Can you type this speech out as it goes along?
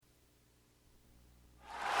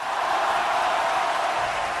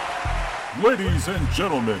Ladies and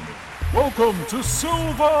gentlemen, welcome to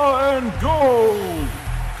Silver and Gold!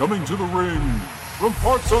 Coming to the ring from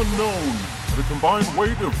parts unknown at a combined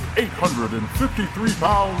weight of 853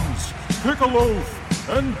 pounds,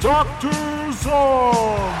 Piccoloth and Dr.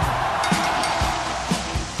 Zom!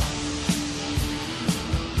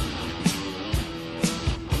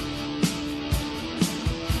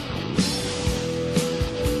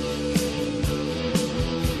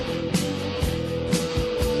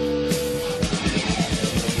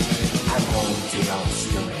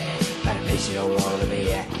 You don't wanna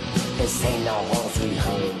be at. This ain't no home sweet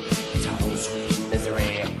home, it's a home sweet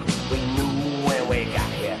misery. We knew when we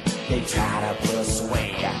got here, they try to put us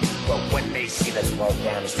away. But when they see us walk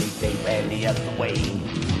down the street, they ran the other way.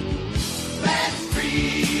 That's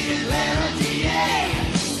free Atlanta, GA.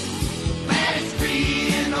 That's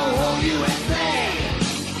free in the whole USA.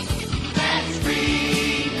 That's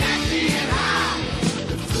free, nasty and high.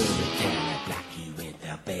 The further down the block you went,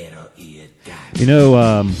 the better it got. You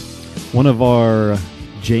know, one of our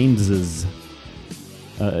Jameses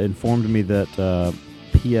informed me that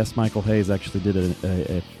P.S. Michael Hayes actually did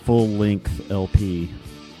a full-length LP,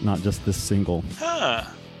 not just this single. Huh.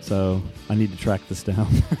 So I need to track this down.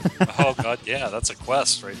 Oh, God, yeah, that's a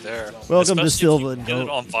quest right there. Welcome to Especially Silver if and you get Gold.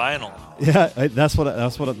 it on vinyl. Yeah, that's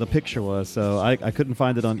what the picture was. So I couldn't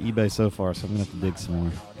find it on eBay so far, so I'm going to have to dig some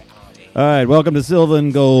more. All right, welcome to Silver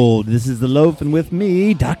and Gold. This is The Loaf, and with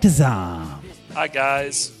me, Dr. Zom. Hi,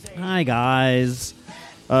 guys. Hi, guys.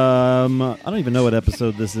 I don't even know what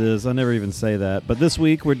episode this is. I never even say that. But this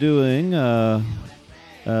week we're doing a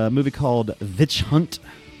movie called Witch Hunt.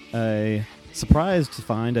 Surprised to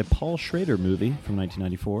find a Paul Schrader movie from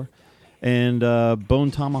 1994. And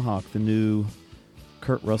Bone Tomahawk, the new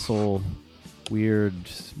Kurt Russell weird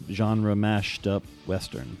genre mashed up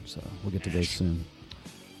Western. So we'll get to those soon.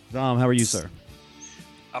 Dom, how are you, sir?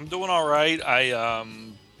 I'm doing all right.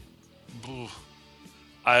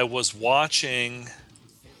 I was watching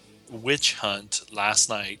Witch Hunt last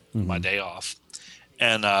night, my day off,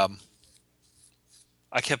 and I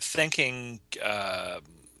kept thinking, I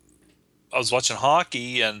was watching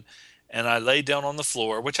hockey, and I lay down on the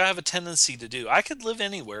floor, which I have a tendency to do. I could live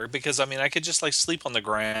anywhere because, I mean, I could just like sleep on the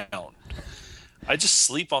ground. I just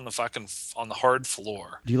sleep on the hard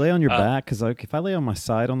floor. Do you lay on your back? Because if I lay on my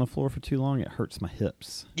side on the floor for too long, it hurts my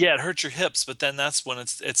hips. Yeah, it hurts your hips, but then that's when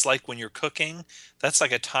it's like when you're cooking. That's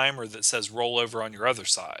like a timer that says roll over on your other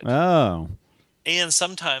side. Oh. And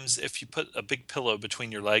sometimes if you put a big pillow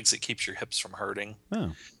between your legs, it keeps your hips from hurting.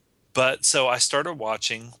 Oh. But so I started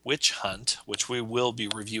watching Witch Hunt, which we will be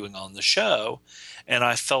reviewing on the show, and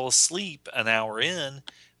I fell asleep an hour in,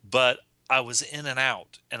 but I was in and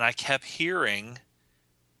out, and I kept hearing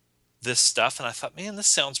this stuff, and I thought, man, this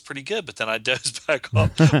sounds pretty good. But then I dozed back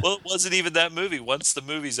off. Well, it wasn't even that movie. Once the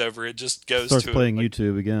movie's over, it just goes Starts to playing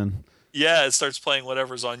YouTube again. Yeah, it starts playing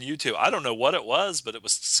whatever's on YouTube. I don't know what it was, but it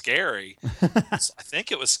was scary. I think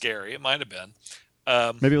it was scary. It might have been.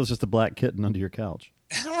 Maybe it was just a black kitten under your couch.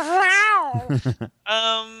 I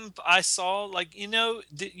saw, like,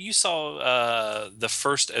 you saw the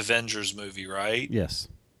first Avengers movie, right? Yes.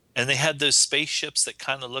 And they had those spaceships that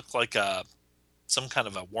kind of looked like some kind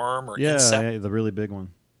of a worm or insect. Yeah, the really big one.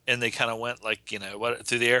 And they kind of went like,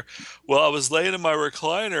 through the air. Well, I was laying in my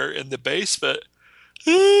recliner in the basement.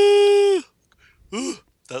 That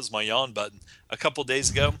was my yawn button. A couple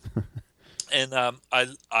days ago. And I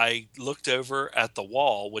looked over at the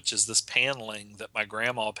wall, which is this paneling that my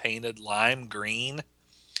grandma painted lime green.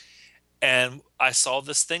 And I saw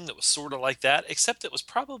this thing that was sort of like that, except it was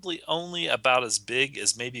probably only about as big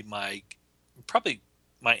as maybe my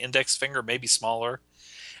index finger, maybe smaller.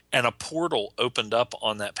 And a portal opened up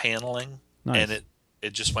on that paneling, nice. And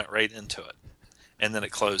it just went right into it. And then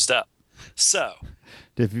it closed up. So,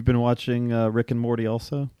 have you been watching Rick and Morty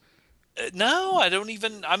also? No, I don't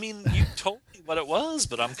even. I mean, you told me what it was,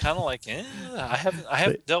 but I'm kind of like, I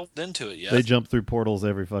haven't delved into it yet. They jump through portals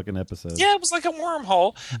every fucking episode. Yeah, it was like a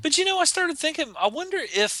wormhole. But I started thinking, I wonder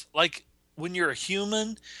if, like, when you're a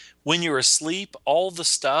human, when you're asleep, all the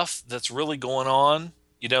stuff that's really going on,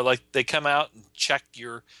 like they come out and check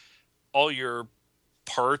all your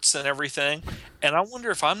parts and everything, and I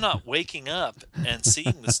wonder if I'm not waking up and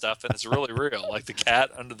seeing the stuff and it's really real, like the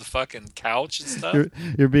cat under the fucking couch and stuff.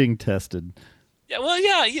 You're being tested. Yeah, well,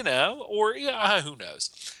 yeah, or who knows.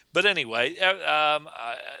 But anyway, I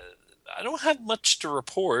don't have much to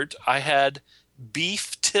report. I had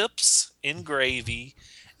beef tips in gravy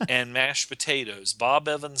and mashed potatoes, Bob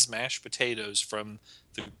Evans mashed potatoes from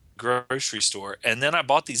the grocery store, and then I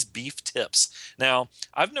bought these beef tips. Now,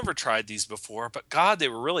 I've never tried these before, but God, they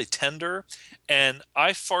were really tender, and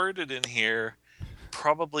I farted in here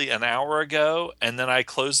probably an hour ago, and then I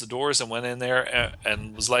closed the doors and went in there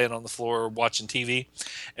and was laying on the floor watching TV.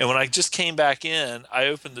 And when I just came back in, I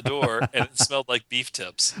opened the door and it smelled like beef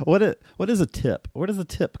tips. What is a tip? Where does a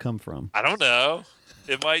tip come from? I don't know.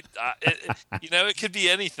 It might, it could be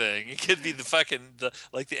anything. It could be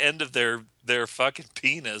the end of their fucking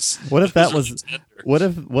penis. What if that was? Tender.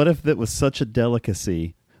 What if it was such a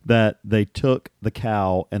delicacy that they took the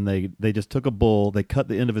cow and they just took a bull, they cut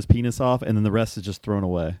the end of his penis off, and then the rest is just thrown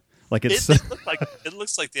away? Like it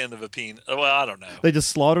looks like the end of a penis. Well, I don't know. They just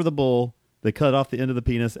slaughter the bull, they cut off the end of the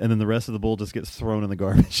penis, and then the rest of the bull just gets thrown in the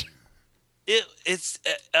garbage.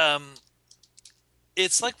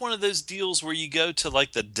 It's like one of those deals where you go to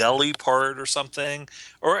like the deli part or something,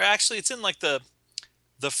 or actually it's in like the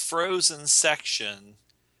frozen section,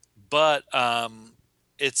 but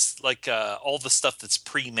it's like all the stuff that's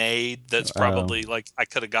pre-made. That's probably like I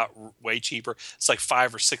could have got way cheaper. It's like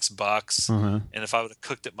 $5 or $6, and if I would have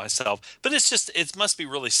cooked it myself, but it must be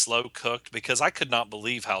really slow cooked because I could not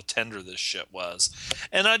believe how tender this shit was,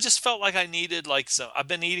 and I just felt like I needed I've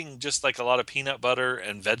been eating just like a lot of peanut butter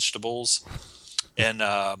and vegetables. And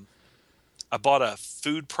I bought a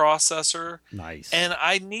food processor. Nice. And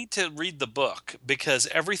I need to read the book because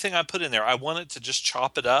everything I put in there, I want it to just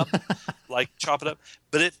chop it up,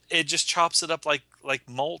 but it just chops it up like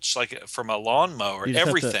mulch, like from a lawnmower.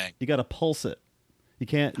 Everything. You got to pulse it. You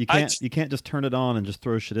can't just turn it on and just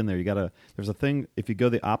throw shit in there. There's a thing, if you go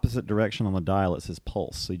the opposite direction on the dial, it says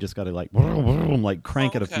pulse. So you just got to like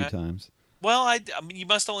crank it a few times. Well, I mean, you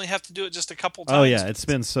must only have to do it just a couple times. Oh yeah, it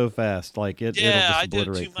spins so fast, like it'll just I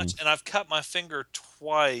obliterate did it too much, things. and I've cut my finger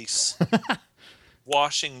twice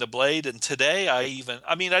washing the blade. And today I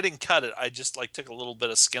didn't cut it. I just took a little bit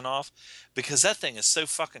of skin off because that thing is so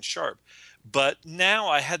fucking sharp. But now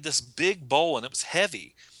I had this big bowl, and it was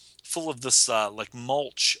heavy, full of this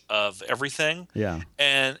mulch of everything. Yeah,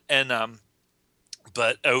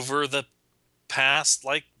 but over the past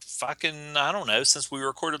fucking, I don't know, since we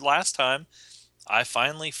recorded last time, I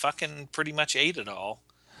finally fucking pretty much ate it all.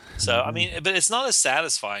 So I mean, but it's not as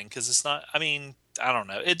satisfying because it's not. I mean, I don't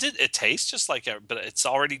know. It tastes just like it, but it's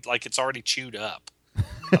already chewed up.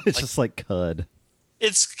 It's just like cud.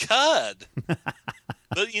 It's cud.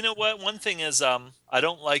 But you know what? One thing is, I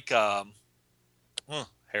don't like hair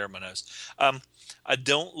in my nose. I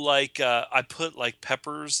don't like. I put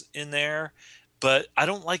peppers in there, but I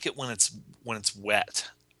don't like it when it's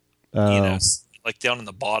wet. Down in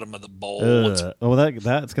the bottom of the bowl. Well,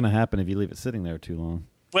 that's going to happen if you leave it sitting there too long.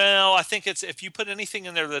 Well, I think it's if you put anything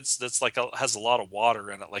in there that's has a lot of water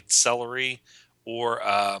in it, like celery or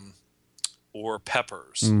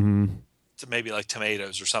peppers, to maybe like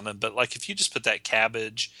tomatoes or something. But if you just put that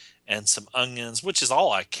cabbage and some onions, which is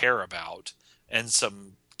all I care about, and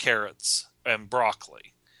some carrots and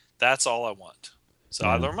broccoli, that's all I want. So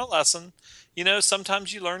I learned my lesson.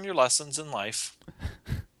 Sometimes you learn your lessons in life.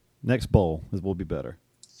 Next bowl will be better.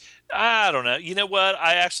 I don't know. You know what?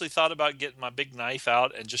 I actually thought about getting my big knife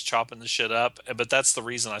out and just chopping the shit up, but that's the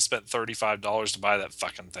reason I spent $35 to buy that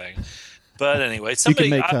fucking thing. But anyway, you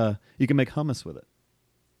can make hummus with it.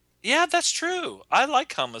 Yeah, that's true. I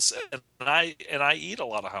like hummus, and I eat a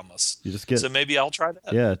lot of hummus. You just get, so maybe I'll try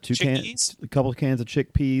that. Yeah, a couple of cans of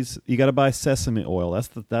chickpeas. You got to buy sesame oil. That's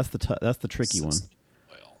the tricky one.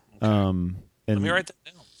 Oil. Okay. Let me write that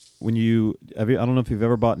down. I don't know if you've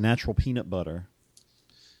ever bought natural peanut butter,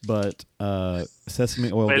 but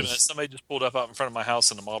sesame oil. Wait a minute! Somebody just pulled up out in front of my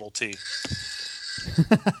house in a Model T.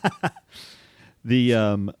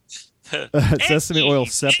 The sesame oil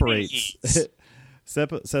separates.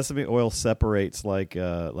 Sesame oil separates like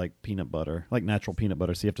peanut butter, like natural peanut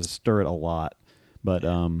butter. So you have to stir it a lot. But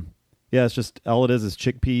it's just all it is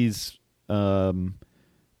chickpeas,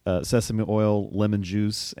 sesame oil, lemon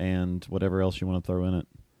juice, and whatever else you want to throw in it.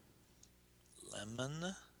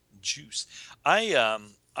 Lemon juice.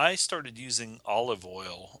 I started using olive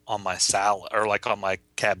oil on my salad or on my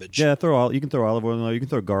cabbage. Yeah, you can throw olive oil in there. You can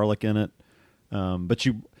throw garlic in it. But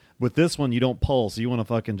with this one, you don't pulse. You want to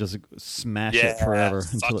fucking just smash it forever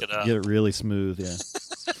until get it really smooth.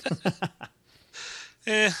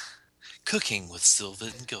 Yeah. Cooking with Silver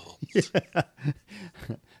and Gold. Yeah.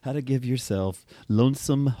 How to give yourself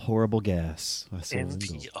lonesome, horrible gas.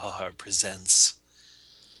 NPR presents.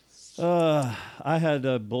 I had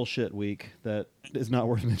a bullshit week that is not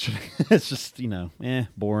worth mentioning. It's just,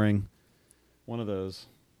 boring. One of those.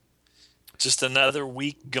 Just another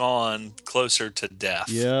week gone closer to death.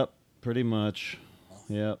 Yep, pretty much.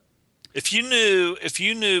 Yep. If you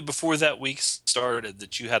knew before that week started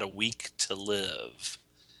that you had a week to live,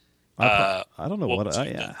 I don't know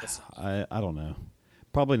I don't know.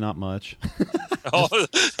 Probably not much.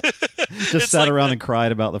 Just sat around and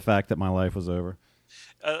cried about the fact that my life was over.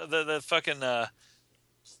 The fucking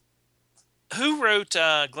who wrote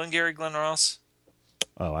Glengarry Glen Ross?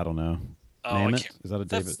 Oh, I don't know. Oh, Mamet? Is that a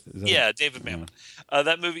David? David Mamet.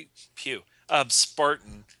 That movie,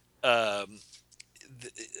 Spartan.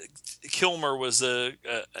 Kilmer was a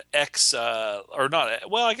ex, or not.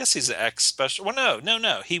 Well, I guess he's an ex special. Well,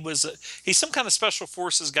 no. He's some kind of special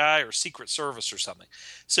forces guy or Secret Service or something.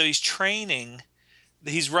 So he's training.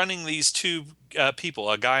 He's running these two people,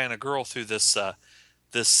 a guy and a girl, through this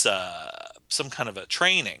some kind of a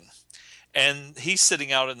training. And he's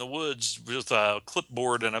sitting out in the woods with a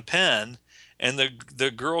clipboard and a pen, and the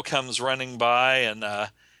girl comes running by, and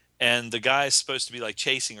the guy's supposed to be like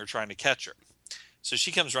chasing her, trying to catch her. So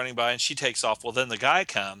she comes running by and she takes off. Well, then the guy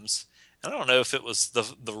comes. I don't know if it was the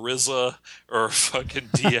RZA or fucking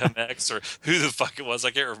DMX or who the fuck it was.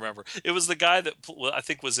 I can't remember. It was the guy that I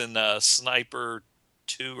think was in Sniper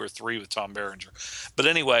 2 or 3 with Tom Berenger. But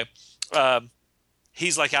anyway,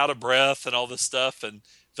 he's like out of breath and all this stuff. And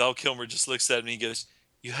Val Kilmer just looks at me and goes,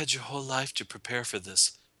 "You had your whole life to prepare for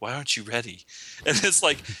this. Why aren't you ready?" And it's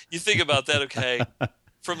like, you think about that, okay.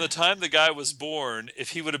 From the time the guy was born,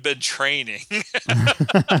 if he would have been training.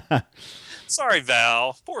 Sorry,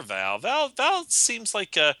 Val. Poor Val. Val seems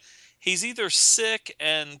like he's either sick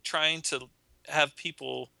and trying to have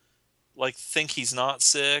people like think he's not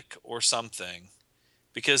sick or something.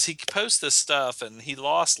 Because he posts this stuff and he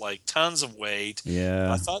lost like tons of weight.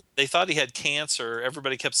 Yeah. They thought he had cancer.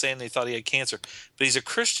 Everybody kept saying they thought he had cancer. But he's a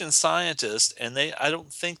Christian Scientist, and I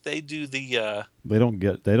don't think they do the they don't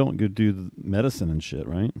go do the medicine and shit,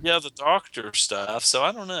 right? Yeah, the doctor stuff. So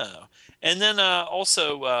I don't know. And then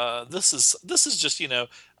also this is just,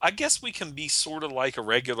 I guess we can be sort of like a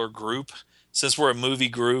regular group since we're a movie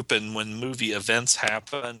group, and when movie events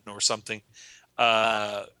happen or something,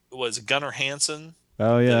 was Gunnar Hansen.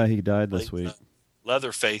 Oh yeah, he died this week.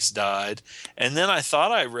 Leatherface died, and then I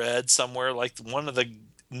thought I read somewhere like one of the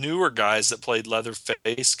newer guys that played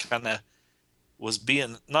Leatherface kind of was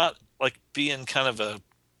being kind of a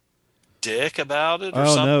dick about it. Or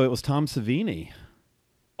something. No, it was Tom Savini.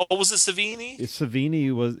 Oh, was it Savini?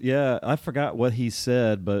 Savini was, yeah. I forgot what he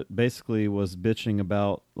said, but basically was bitching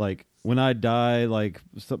about like when I die, like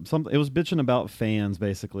some. It was bitching about fans,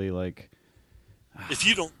 basically, like if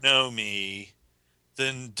you don't know me,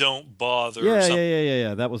 then don't bother.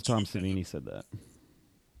 Yeah. That was Tom Savini said that.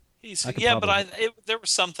 There was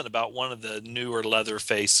something about one of the newer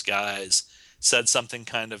Leatherface guys said something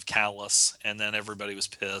kind of callous, and then everybody was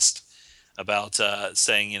pissed about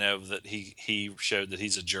saying, that he showed that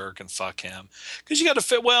he's a jerk and fuck him. Because you got to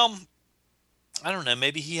fit. Well, I don't know.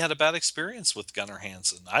 Maybe he had a bad experience with Gunnar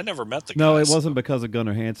Hansen. I never met the guy. No, it wasn't because of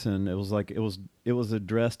Gunnar Hansen. It was like it was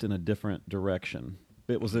addressed in a different direction.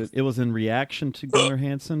 It was in reaction to Gunnar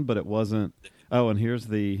Hansen, but it wasn't. Oh, and here's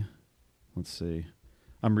let's see.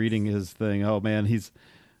 I'm reading his thing. Oh man, he's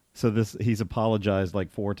apologized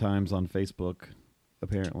like 4 times on Facebook,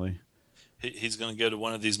 apparently. He's going to go to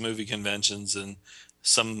one of these movie conventions, and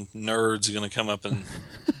some nerd's going to come up and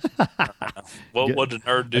what did a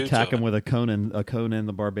nerd do? Attack him with a Conan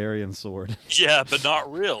the Barbarian sword. Yeah, but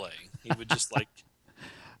not really. He would just like.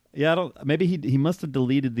 Yeah, maybe he must have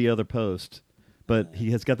deleted the other post. But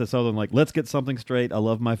he has got this other one like, let's get something straight. I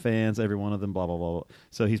love my fans, every one of them, blah, blah, blah.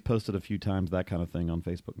 So he's posted a few times that kind of thing on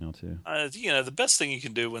Facebook now, too. The best thing you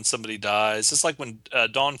can do when somebody dies, it's like when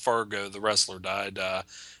Don Fargo, the wrestler, died,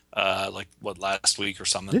 last week or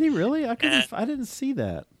something. Did he really? I didn't see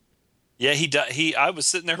that. Yeah, he died. I was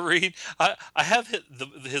sitting there reading. I have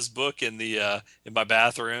his book in in my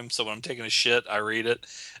bathroom, so when I'm taking a shit, I read it.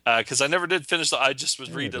 Because I never did finish I just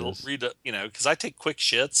was read it, because I take quick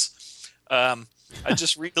shits. I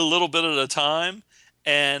just read a little bit at a time,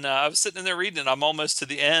 and I was sitting in there reading, and I'm almost to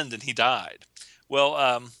the end, and he died.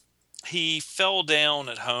 Well, he fell down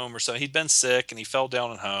at home or so. He'd been sick, and he fell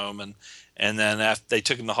down at home, and then after they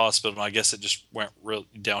took him to the hospital, I guess it just went real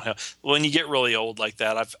downhill. When you get really old like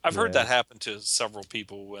that, I've heard that happen to several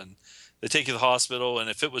people when they take you to the hospital, and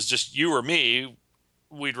if it was just you or me,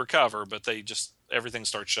 we'd recover, but everything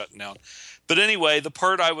starts shutting down. But anyway, the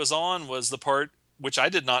part I was on was the part which I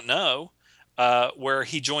did not know. Where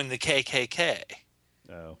he joined the KKK.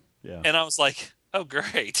 Oh, yeah. And I was like, oh,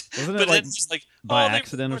 great. Wasn't it like by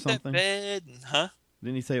accident or something? Huh?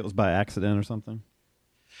 Didn't he say it was by accident or something?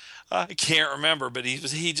 I can't remember, but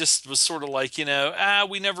he just was sort of like,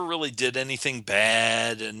 we never really did anything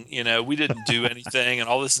bad, and, we didn't do anything and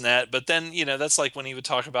all this and that. But then, that's like when he would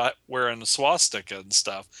talk about wearing a swastika and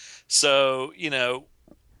stuff. So,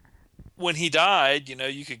 when he died,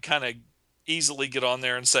 you could kind of easily get on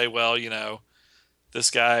there and say, well,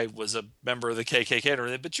 this guy was a member of the KKK and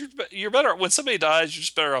everything. But you're better when somebody dies. You're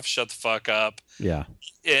just better off shut the fuck up. Yeah.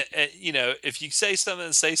 You know, if you say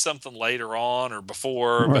something later on or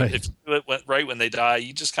before. Right. But if it went right when they die,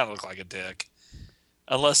 you just kind of look like a dick.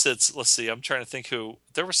 Unless it's, let's see, I'm trying to think who.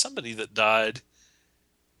 There was somebody that died.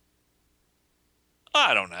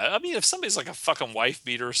 I don't know. I mean, if somebody's like a fucking wife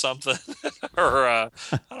beater or something, or I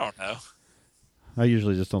don't know. I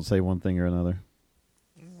usually just don't say one thing or another.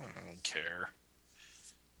 I don't care.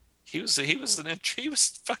 He was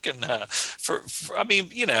fucking I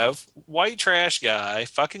mean, you know, white trash guy,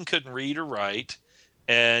 fucking couldn't read or write,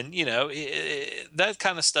 and you know that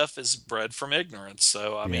kind of stuff is bred from ignorance.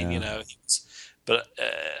 So I mean, you know, but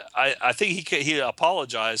I think he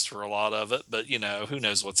apologized for a lot of it, but you know, who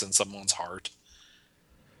knows what's in someone's heart.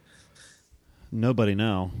 Nobody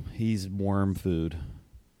now. He's worm food.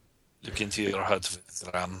 Look into your heart with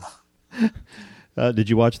Ram. Did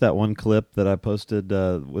you watch that one clip that I posted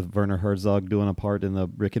with Werner Herzog doing a part in the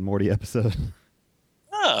Rick and Morty episode?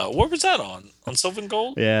 Oh, where was that on? On Sylvan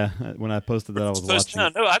Gold? Yeah, when I posted that, I was watching.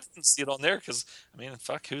 No, I didn't see it on there because, I mean,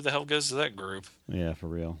 fuck, who the hell goes to that group? Yeah, for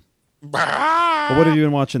real. Well, what have you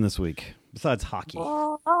been watching this week besides hockey?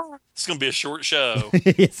 It's going to be a short show.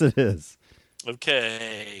 Yes, it is.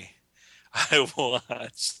 Okay. I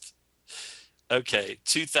watched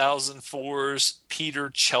 2004's Peter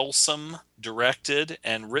Chelsom, directed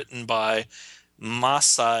and written by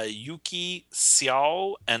Masayuki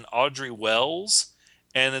Xiao and Audrey Wells,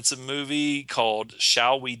 and it's a movie called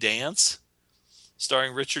Shall We Dance,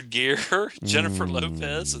 starring Richard Gere, Jennifer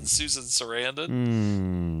Lopez, and Susan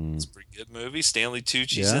Sarandon. It's a pretty good movie. Stanley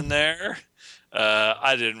Tucci's in there.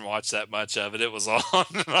 I didn't watch that much of it. It was on.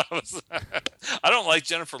 I don't like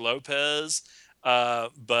Jennifer Lopez,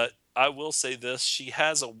 but I will say this: she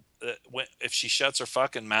has if she shuts her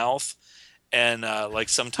fucking mouth, and like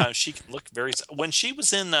sometimes she can look very. When she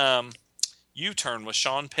was in U-Turn with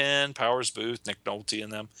Sean Penn, Powers Booth, Nick Nolte,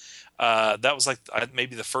 and them, that was like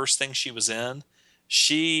maybe the first thing she was in.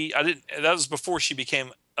 That was before she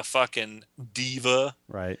became a fucking diva,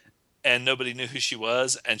 right? And nobody knew who she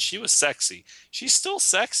was, and she was sexy. She's still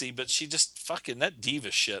sexy, but she just fucking that diva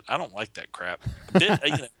shit. I don't like that crap. You know,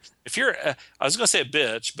 if you're, I was gonna say a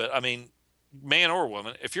bitch, but I mean, man or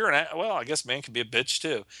woman. If you're well, I guess man can be a bitch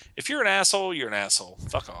too. If you're an asshole, you're an asshole.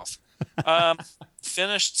 Fuck off.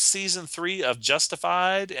 Finished season 3 of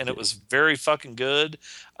Justified, and it was very fucking good.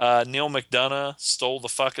 Neil McDonough stole the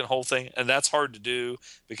fucking whole thing, and that's hard to do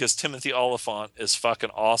because Timothy Olyphant is fucking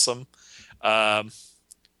awesome.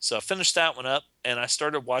 So I finished that one up, and I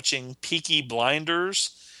started watching Peaky Blinders,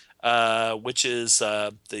 which is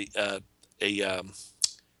a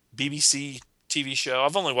BBC TV show.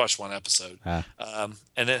 I've only watched one episode, and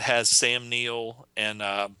it has Sam Neill and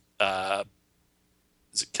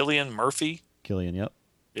is it Cillian Murphy? Cillian, yep.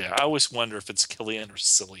 Yeah, I always wonder if it's Cillian or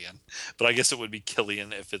Cillian, but I guess it would be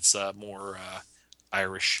Cillian if it's more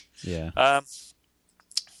Irish. Yeah.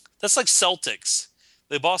 That's like Celtics.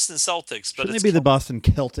 The Boston Celtics, but shouldn't they be the Boston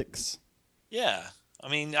Celtics? Yeah, I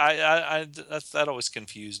mean, I that always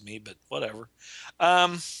confused me, but whatever. I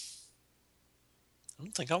don't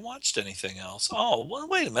think I watched anything else. Oh, well,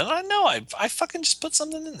 wait a minute! I know I fucking just put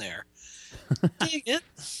something in there. Dig it?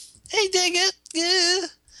 Hey, dig it? Yeah,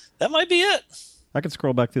 that might be it. I could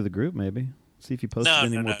scroll back through the group, maybe see if you posted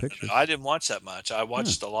any more pictures. No, I didn't watch that much. I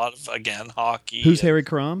watched a lot of hockey. Who's Harry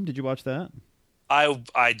Crumb? Did you watch that?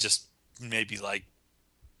 I just maybe like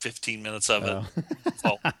 15 minutes of it.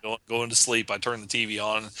 Going to sleep. I turn the TV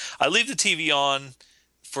on. I leave the TV on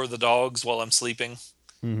for the dogs while I'm sleeping.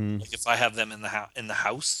 Mm-hmm. Like if I have them in the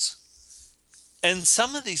house. And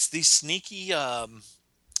some of these sneaky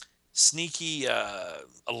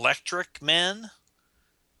electric men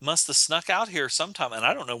must have snuck out here sometime, and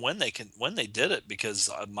I don't know when they did it because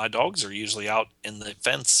my dogs are usually out in the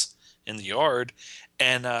fence in the yard.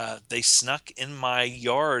 And they snuck in my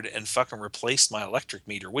yard and fucking replaced my electric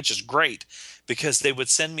meter, which is great because they would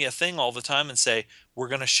send me a thing all the time and say, we're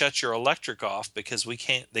going to shut your electric off because we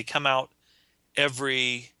can't. They come out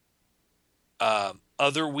every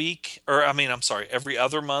other week, every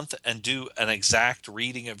other month and do an exact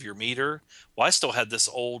reading of your meter. Well, I still had this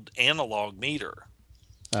old analog meter.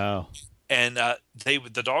 Oh. And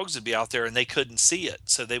the dogs would be out there and they couldn't see it,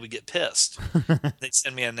 so they would get pissed. They'd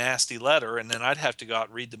send me a nasty letter, and then I'd have to go out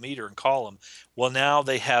and read the meter and call them. Well, now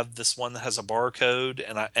they have this one that has a barcode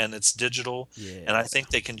and it's digital, and I think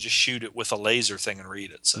they can just shoot it with a laser thing and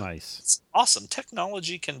read it. So nice, it's awesome.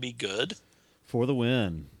 Technology can be good. For the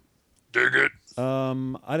win. Dig it.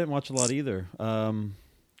 I didn't watch a lot either. In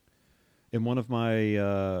one of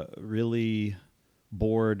my really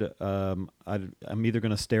bored, I'm either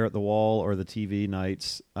going to stare at the wall or the TV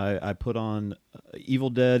nights. I put on Evil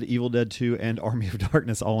Dead 2, and Army of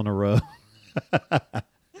Darkness all in a row.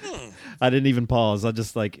 I didn't even pause. I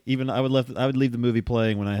just I would leave the movie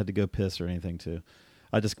playing when I had to go piss or anything too.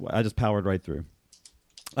 I just powered right through.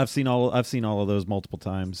 I've seen all of those multiple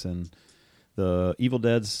times, and the Evil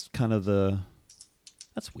Dead's kind of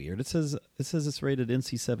that's weird. It says it's rated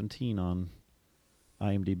NC-17 on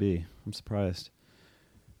IMDb. I'm surprised.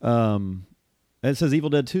 It says Evil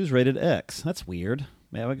Dead 2 is rated X. That's weird.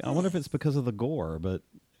 Man, I wonder if it's because of the gore, but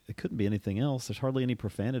it couldn't be anything else. There's hardly any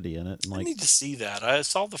profanity in it. And I need to see that. I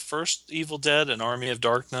saw the first Evil Dead and Army of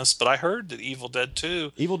Darkness, but I heard that Evil Dead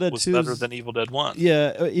 2 was better than Evil Dead 1.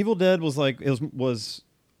 Yeah, Evil Dead was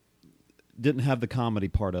didn't have the comedy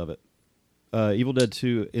part of it. Evil Dead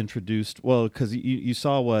 2 introduced, because you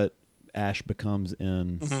saw what Ash becomes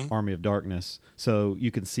in Army of Darkness, so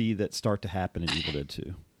you can see that start to happen in Evil Dead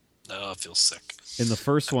 2. Oh, I feel sick. In the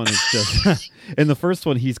first one, it's just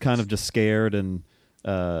he's kind of just scared, and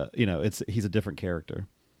he's a different character.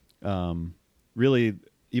 Really,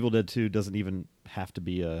 Evil Dead 2 doesn't even have to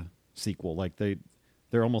be a sequel. Like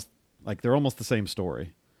they're almost the same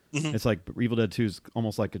story. Mm-hmm. It's like Evil Dead 2 is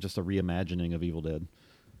almost like just a reimagining of Evil Dead.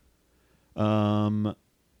 I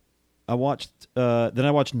watched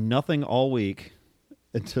nothing all week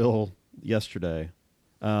until yesterday.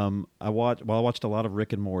 I watched a lot of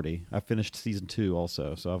Rick and Morty. I finished season 2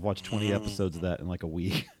 also, so I've watched 20 episodes of that in like a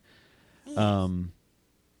week.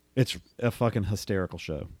 It's a fucking hysterical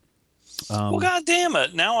show. Well, God damn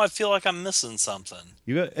it! Now I feel like I'm missing something.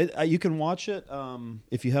 You can watch it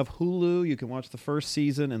if you have Hulu. You can watch the first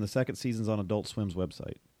season, and the second season's on Adult Swim's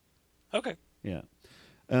website. Okay. Yeah,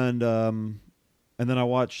 and then I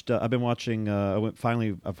watched. I've been watching. I'm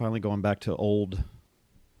finally going back to old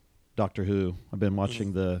Doctor Who. I've been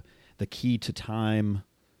watching the Key to Time,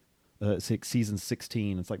 season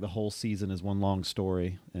 16. It's like the whole season is one long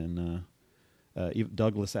story, and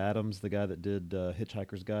Douglas Adams, the guy that did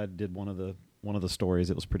Hitchhiker's Guide, did one of the stories.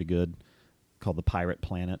 It was pretty good, called The Pirate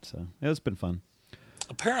Planet. So it's been fun.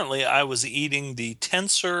 Apparently, I was eating the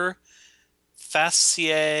tensor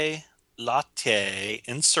fasciae latae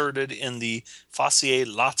inserted in the fasciae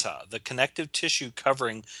lata, the connective tissue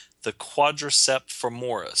covering the quadriceps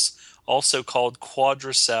femoris, also called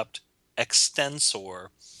quadriceps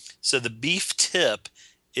extensor. So the beef tip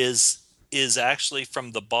is actually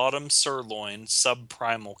from the bottom sirloin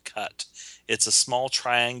subprimal cut. It's a small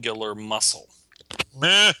triangular muscle.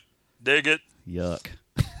 Meh, dig it. Yuck.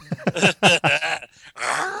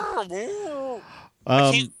 I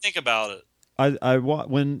can't think about it.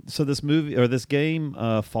 This game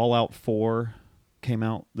Fallout 4 came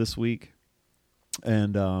out this week,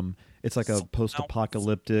 and it's like a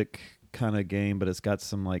post-apocalyptic kind of game, but it's got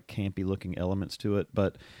some like campy looking elements to it.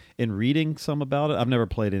 But in reading some about it, I've never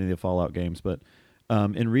played any of the Fallout games, but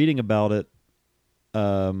in reading about it,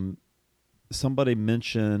 somebody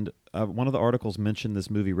mentioned one of the articles mentioned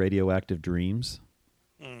this movie Radioactive Dreams.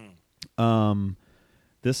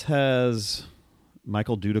 This has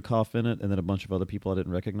Michael Dudikoff in it, and then a bunch of other people I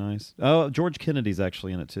didn't recognize. Oh, George Kennedy's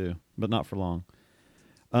actually in it too, but not for long.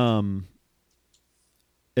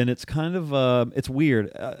 And it's kind of it's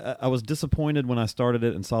weird. I was disappointed when I started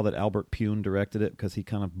it and saw that Albert Pune directed it because he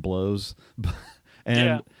kind of blows.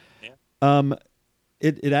 And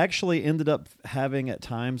it actually ended up having at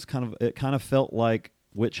times it kind of felt like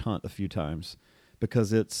Witch Hunt a few times,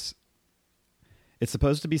 because it's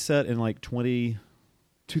supposed to be set in like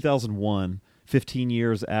 2001, 15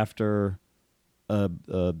 years after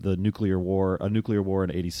the nuclear war, a nuclear war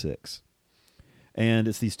in '86, and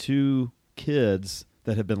it's these two kids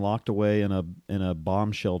that have been locked away in a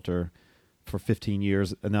bomb shelter for 15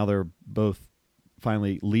 years, and now they're both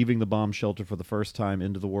finally leaving the bomb shelter for the first time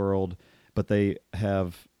into the world, but they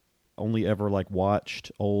have only ever like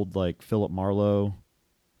watched old like Philip Marlowe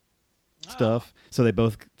stuff, so they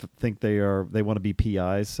both think they want to be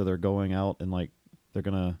PIs, so they're going out and like they're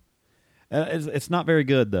gonna. It's not very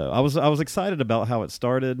good though. I was excited about how it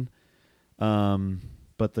started,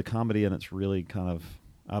 but the comedy in it's really kind of.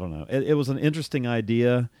 I don't know. It was an interesting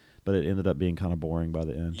idea, but it ended up being kind of boring by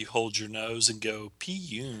the end. You hold your nose and go,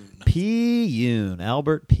 P-Yoon. P-Yoon.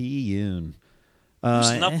 Albert P-Yoon.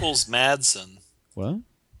 Who's Knuckles Madsen? What?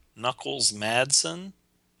 Knuckles Madsen?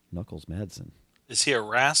 Knuckles Madsen. Is he a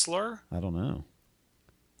wrestler? I don't know.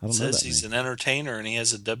 It says he's an entertainer, and he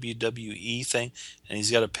has a WWE thing, and he's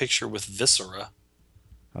got a picture with Viscera.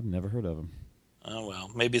 I've never heard of him. Oh, well.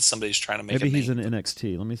 Maybe it's somebody's trying to make Maybe he's in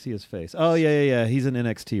NXT. Let me see his face. Oh, yeah. He's in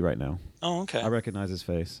NXT right now. Oh, okay. I recognize his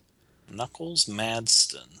face. Knuckles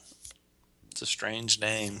Madsen. It's a strange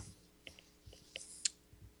name.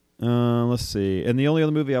 Let's see. And the only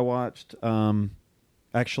other movie I watched,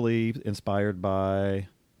 actually inspired by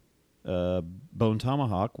Bone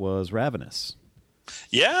Tomahawk, was Ravenous.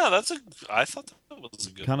 Yeah, I thought that was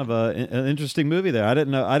a good Kind one. of an interesting movie there. I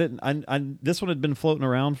didn't know. This one had been floating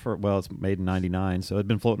around for, well, it's made in '99, so it had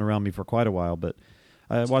been floating around me for quite a while. But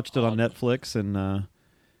I watched it on Netflix, and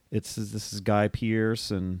this is Guy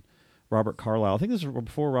Pearce and Robert Carlyle. I think this was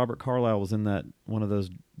before Robert Carlyle was in that one of those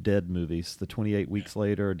Dead movies, the 28 Weeks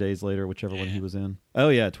Later or Days Later, whichever one he was in. Oh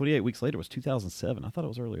yeah, 28 Weeks Later was 2007. I thought it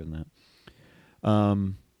was earlier than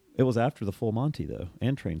that. It was after the Full Monty though,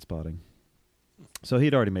 and Trainspotting. So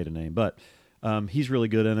he'd already made a name, but he's really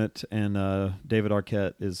good in it, and David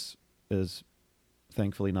Arquette is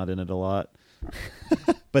thankfully not in it a lot.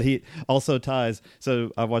 But he also ties.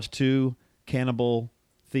 So I watched 2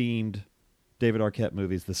 cannibal-themed David Arquette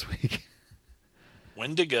movies this week.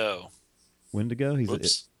 Wendigo. Wendigo?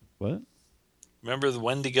 Whoops. What? Remember the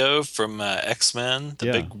Wendigo from X-Men?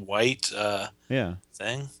 The big white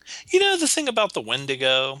thing? You know, the thing about the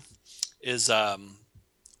Wendigo is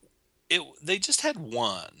they just had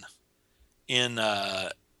one in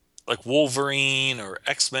like Wolverine or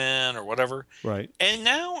X-Men or whatever. Right. And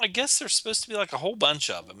now I guess there's supposed to be like a whole bunch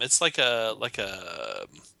of them. It's like a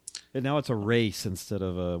And now it's a race instead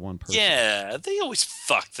of one person. Yeah, they always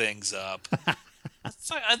fuck things up.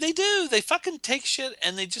 They do. They fucking take shit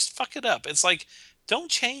and they just fuck it up. It's like,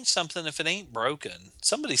 don't change something if it ain't broken.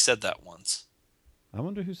 Somebody said that once. I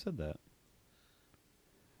wonder who said that.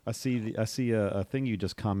 I see a thing you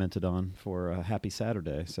just commented on for Happy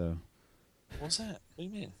Saturday. So, What's that? What do you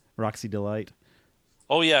mean? Roxy Delight.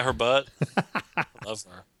 Oh yeah, her butt. I love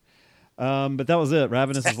her. But that was it.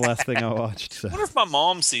 Ravenous is the last thing I watched. So. I wonder if my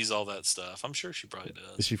mom sees all that stuff. I'm sure she probably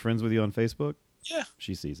does. Is she friends with you on Facebook? Yeah.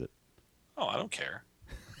 She sees it. Oh, I don't care.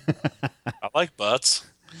 I like butts.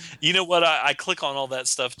 You know what? I click on all that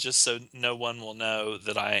stuff just so no one will know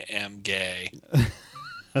that I am gay.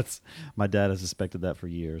 That's my dad has suspected that for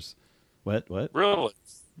years. What? Really?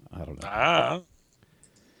 I don't know.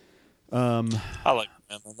 I like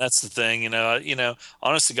women. That's the thing. You know.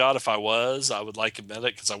 Honest to God, if I was, I would like admit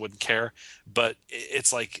it because I wouldn't care. But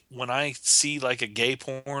it's like when I see like a gay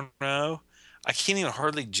porno, I can't even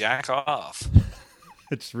hardly jack off.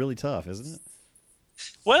 It's really tough, isn't it?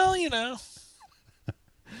 Well,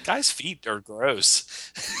 guys' feet are gross.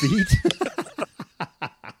 Feet?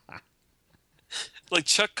 Like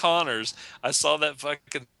Chuck Connors, I saw that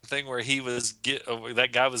fucking thing where he was that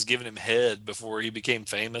guy was giving him head before he became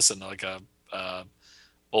famous in like a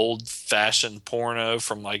old fashioned porno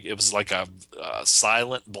from like it was like a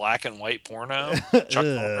silent black and white porno. Chuck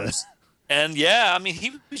Connors, and yeah, I mean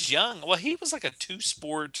he was young. Well, he was like a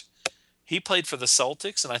 2-sport. He played for the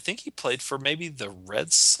Celtics, and I think he played for maybe the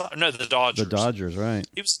Red Sox. No, the Dodgers. The Dodgers, right?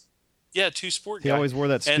 He was, 2-sport guy. He always wore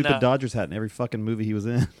that stupid Dodgers hat in every fucking movie he was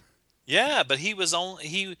in. Yeah, but he was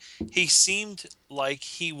he seemed like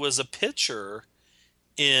he was a pitcher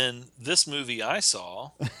in this movie I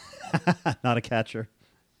saw. Not a catcher.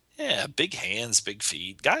 Yeah, big hands, big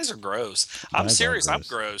feet. Guys are gross. I'm serious. I'm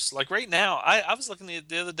gross. Like right now, I was looking at it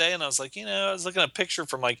the other day and I was like, I was looking at a picture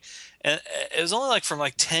from like, and it was only like from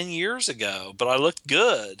like 10 years ago, but I looked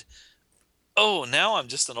good. Oh, now I'm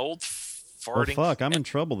just an old farting. Well, fuck, I'm in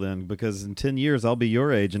trouble then because in 10 years I'll be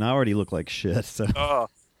your age and I already look like shit. So.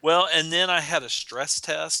 Well, and then I had a stress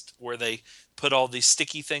test where they put all these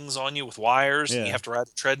sticky things on you with wires and you have to ride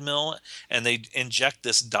a treadmill and they inject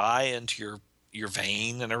this dye into your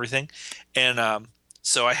vein and everything. And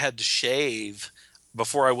so I had to shave.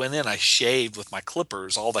 Before I went in, I shaved with my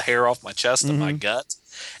clippers all the hair off my chest and my gut.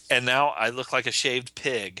 And now I look like a shaved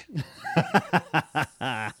pig.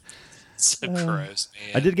 So gross,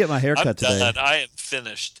 man. I did get my hair cut today. Done. I am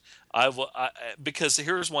finished. Because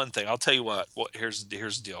here's one thing. I'll tell you what. Here's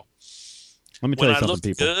the deal. Let me tell you something,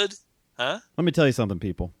 people. Good, huh? Let me tell you something,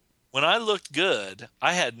 people. When I looked good,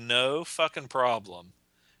 I had no fucking problem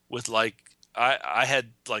with like I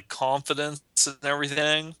had like confidence and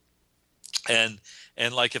everything, and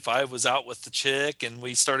like if I was out with the chick and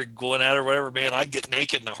we started going at her or whatever, man, I'd get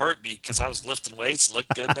naked in a heartbeat because I was lifting weights, and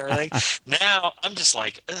looked good and everything. Now I'm just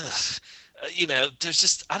like, ugh. There's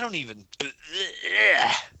just I don't even.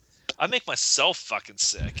 I make myself fucking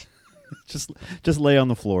sick. Just lay on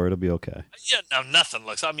the floor. It'll be okay. Yeah, no, nothing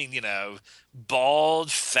looks. I mean, bald,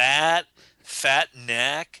 fat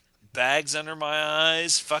neck, bags under my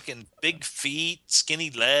eyes, fucking big feet, skinny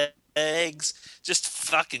legs, just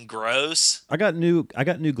fucking gross. I got new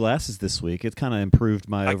glasses this week. It kind of improved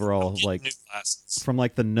my overall like new glasses. From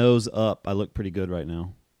like the nose up. I look pretty good right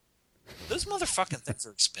now. Those motherfucking things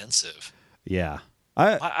are expensive. Yeah,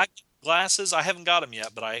 glasses. I haven't got them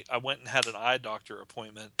yet, but I went and had an eye doctor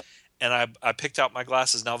appointment, and I picked out my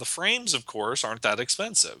glasses. Now, the frames, of course, aren't that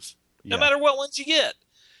expensive, no matter what ones you get.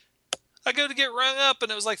 I go to get rung up,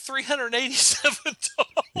 and it was like $387.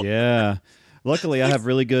 Yeah. Luckily, I have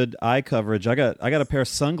really good eye coverage. I got a pair of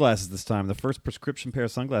sunglasses this time. The first prescription pair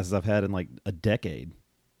of sunglasses I've had in like a decade.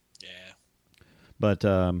 Yeah. But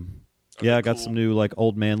yeah, I got some new like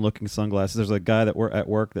old man looking sunglasses. There's a guy that at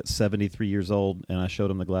work that's 73 years old, and I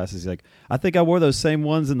showed him the glasses. He's like, I think I wore those same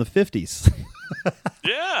ones in the 50s.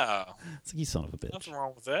 Yeah. It's like, you son of a bitch. Nothing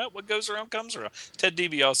wrong with that. What goes around comes around. Ted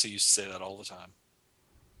DiBiase used to say that all the time.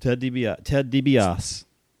 Ted DiBiase.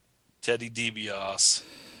 Teddy DiBiase.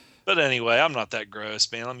 But anyway, I'm not that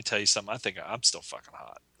gross, man. Let me tell you something. I think I'm still fucking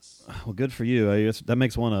hot. Well, good for you. I guess that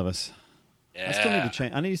makes one of us. Yeah. I still need to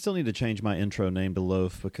change. Still need to change my intro name to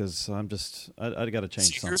Loaf because I'm just. I got to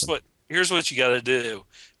change something. Here's what you got to do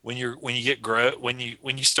when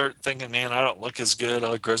you start thinking, man, I don't look as good. I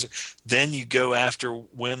look gross. Then you go after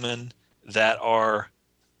women that are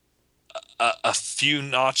a few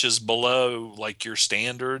notches below like your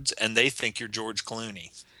standards, and they think you're George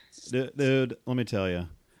Clooney. Dude, let me tell you,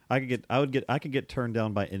 I could get turned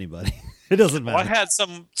down by anybody. It doesn't matter. Well, I had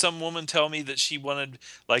some woman tell me that she wanted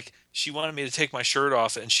me to take my shirt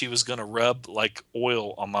off, and she was going to rub like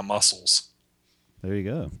oil on my muscles. There you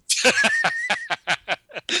go.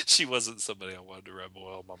 She wasn't somebody I wanted to rub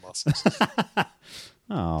oil on my muscles.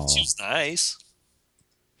 Oh, she was nice.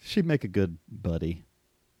 She'd make a good buddy.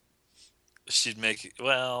 She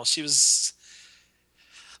was.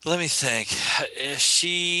 Let me think.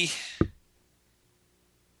 She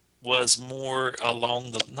was more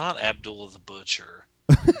along the not Abdullah the Butcher.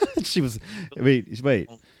 She was. Wait.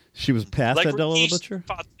 She was past like Abdullah Rikishi the Butcher.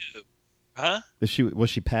 Fatu. Huh? Was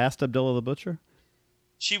she past Abdullah the Butcher?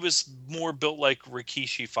 She was more built like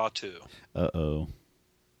Rikishi Fatu. Uh-oh.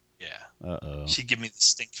 Yeah. Uh-oh. She'd give me the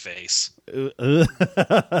stink face.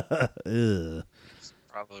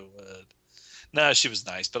 Probably would. No, she was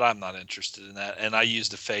nice, but I'm not interested in that. And I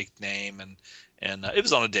used a fake name, and it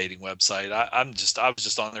was on a dating website. I was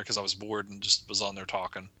just on there because I was bored and just was on there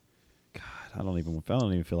talking. God, I don't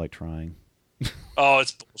even feel like trying. Oh,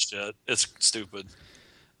 it's bullshit. It's stupid.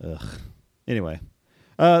 Ugh. Anyway,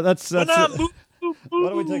 that's it. Why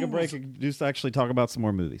don't we take a break and just actually talk about some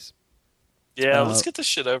more movies? Yeah, let's get this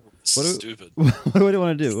shit over. It's stupid. What do we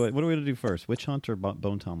want to do? What are we going to do first? Witch Hunt or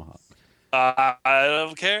Bone Tomahawk? I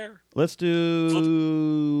don't care. Let's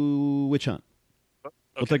do Witch Hunt. Okay.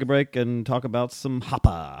 We'll take a break and talk about some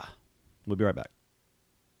Hoppa. We'll be right back.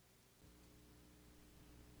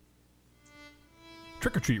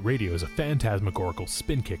 Trick or Treat Radio is a phantasmagorical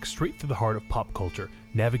spin kick straight through the heart of pop culture,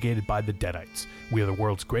 navigated by the Deadites. We are the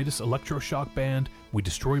world's greatest electroshock band, we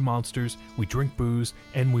destroy monsters, we drink booze,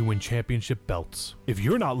 and we win championship belts. If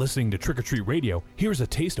you're not listening to Trick or Treat Radio, here's a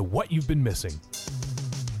taste of what you've been missing.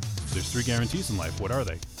 There's 3 guarantees in life. What are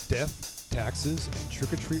they? Death, taxes, and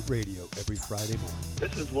Trick or Treat Radio every Friday morning.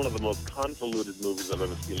 This is one of the most convoluted movies I've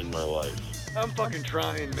ever seen in my life. I'm fucking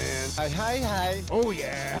trying, man. Hey. Oh,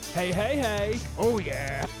 yeah. Hey. Oh,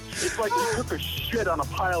 yeah. It's like he took a shit on a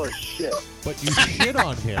pile of shit. But you shit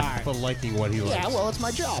on him for liking what he likes. Yeah, well, it's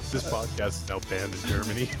my job. This podcast is now banned in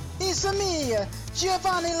Germany. It's me,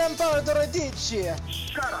 Giovanni Lombardo Radici.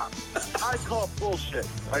 Shut up. I call bullshit.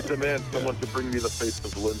 I demand someone to bring me the face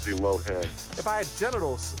of Lindsay Lohan. If I had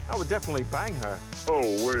genitals, I would definitely bang her. Oh,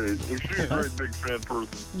 wait. She's a great big fan person.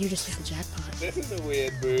 You just hit the jackpot. This is a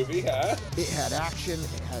weird movie, huh? It had action,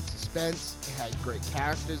 it had suspense, it had great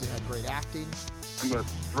characters, it had great acting. I'm going to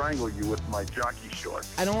strangle you with my jockey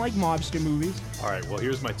shorts. I don't like mobster movies. All right, well,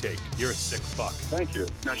 here's my take. You're a sick fuck. Thank you.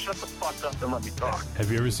 Now shut the fuck up and let me talk.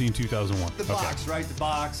 Have you ever seen 2001? The box, right? The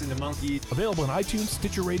box and the monkey. Available on iTunes,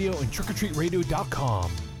 Stitcher Radio, and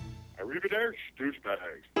trickortreatradio.com. Arrivederci,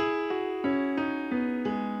 douchebags.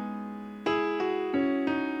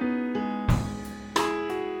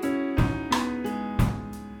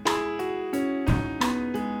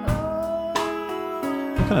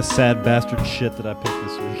 What kind of sad bastard shit did I pick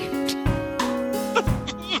this week?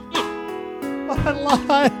 My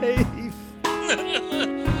life!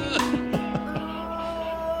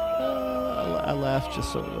 I laugh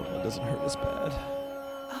just so it doesn't hurt as bad.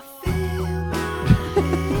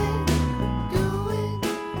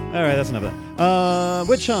 All right, that's enough of that.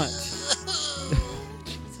 Witch Hunt.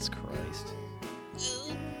 Jesus Christ.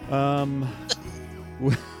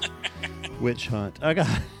 Witch Hunt. I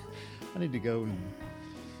need to go and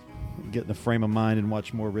get in the frame of mind and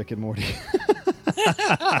watch more Rick and Morty.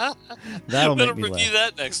 That'll Better make me review laugh.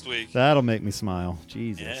 that next week. That'll make me smile.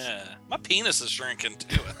 Jesus. Yeah, my penis is shrinking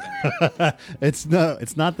too. I think.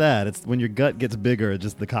 It's not that. It's when your gut gets bigger,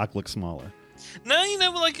 just the cock looks smaller. No,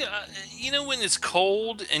 when it's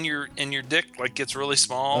cold and your dick like gets really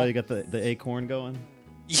small. Oh, you got the acorn going?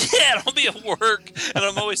 Yeah, I'll be at work and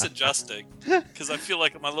I'm always adjusting because I feel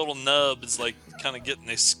like my little nub is like kind of getting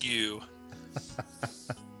askew.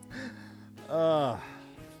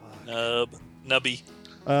 Nubby.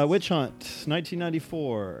 Witch Hunt,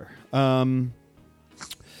 1994.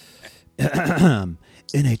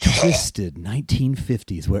 In a twisted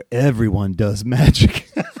 1950s where everyone does magic.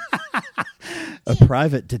 A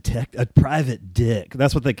private dick.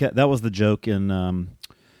 That's what they kept. That was the joke in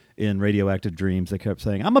Radioactive Dreams. They kept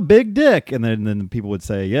saying, "I'm a big dick," and then people would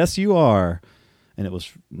say, "Yes, you are," and it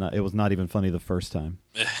was not even funny the first time.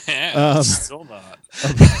 Still not.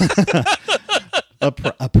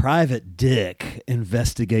 A private dick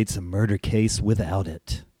investigates a murder case without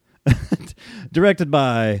it. Directed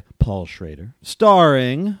by Paul Schrader,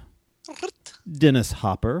 starring Dennis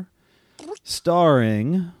Hopper,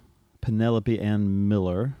 starring Penelope Ann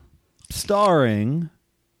Miller, starring...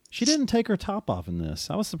 She didn't take her top off in this.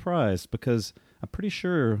 I was surprised because I'm pretty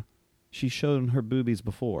sure she's shown her boobies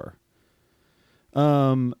before.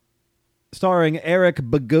 Starring Eric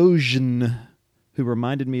Bogosian, who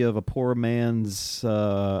reminded me of a poor man's...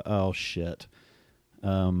 what's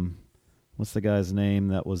the guy's name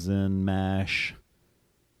that was in MASH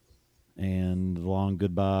and Long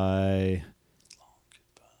Goodbye?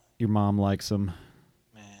 Your mom likes him.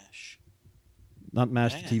 MASH. Not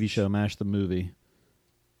MASH the TV show, MASH the movie.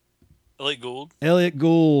 Elliot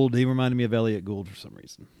Gould. He reminded me of Elliot Gould for some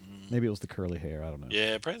reason. Maybe it was the curly hair. I don't know.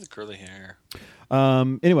 Yeah, probably the curly hair.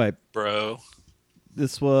 Anyway. Bro.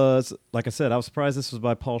 This was, like I said, I was surprised this was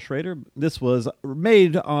by Paul Schrader. This was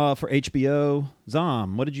made for HBO.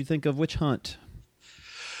 Zom, what did you think of Witch Hunt?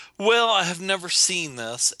 Well, I have never seen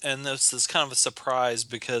this, and this is kind of a surprise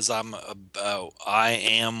because was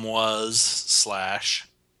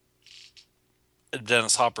 /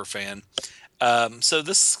 Dennis Hopper fan. So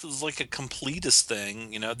this is like a completist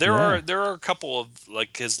thing, There are a couple of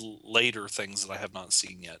like his later things that I have not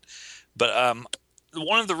seen yet, but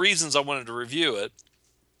one of the reasons I wanted to review it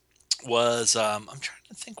was I'm trying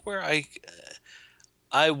to think where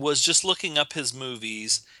I was just looking up his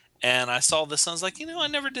movies and I saw this and I was like, I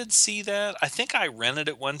never did see that. I think I rented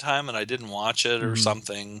it one time and I didn't watch it or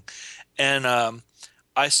something, and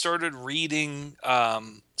I started reading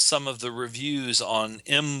some of the reviews on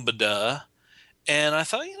MBDA. And I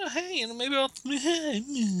thought, hey, maybe I'll,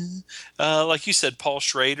 like you said, Paul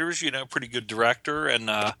Schrader's, pretty good director, and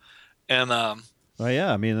oh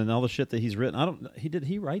yeah, I mean, and all the shit that he's written. Did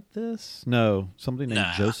he write this? No, somebody named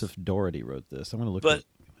Joseph Doherty wrote this. I'm going to look at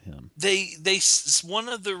him. One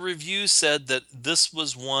of the reviews said that this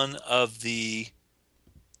was one of the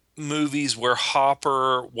movies where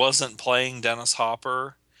Hopper wasn't playing Dennis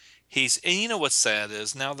Hopper. And you know what's sad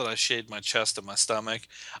is, now that I shaved my chest and my stomach,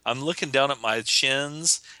 I'm looking down at my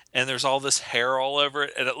shins, and there's all this hair all over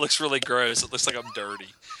it, and it looks really gross. It looks like I'm dirty.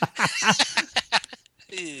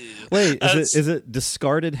 Wait, is it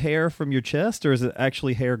discarded hair from your chest, or is it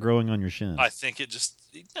actually hair growing on your shins? I think it's just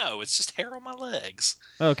hair on my legs.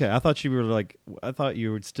 Okay, I thought you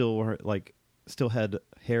would still had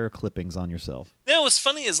hair clippings on yourself. No, what's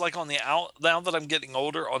funny is like on the out, now that I'm getting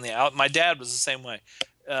older, on the out, my dad was the same way.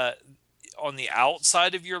 On the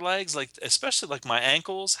outside of your legs, like especially like my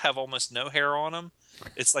ankles have almost no hair on them.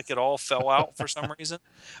 It's like it all fell out for some reason.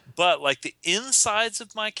 But like the insides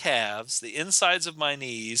of my calves, the insides of my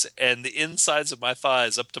knees, and the insides of my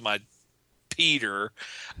thighs up to my Peter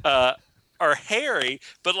are hairy.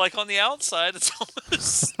 But like on the outside, it's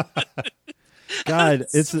almost. God,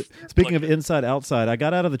 speaking of inside outside, I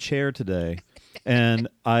got out of the chair today, and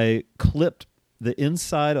I clipped the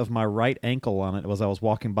inside of my right ankle on it as I was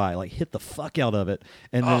walking by, like hit the fuck out of it,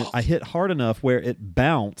 and then I hit hard enough where it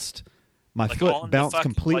bounced. My foot bounced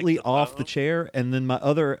completely off the chair, and then the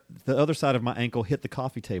other side of my ankle hit the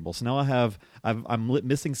coffee table. So now I'm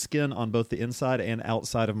missing skin on both the inside and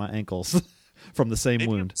outside of my ankles from the same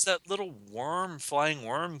wound. It's that little flying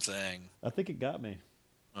worm thing. I think it got me.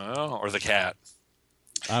 Oh, or the cat.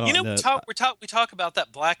 I don't know. We talk about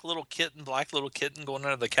that black little kitten going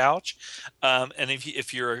under the couch, and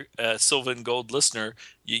if you're a Sylvan Gold listener,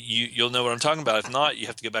 you'll know what I'm talking about. If not, you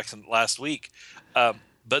have to go back to last week.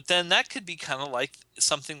 But then that could be kind of like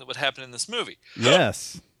something that would happen in this movie.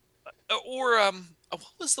 Yes. Or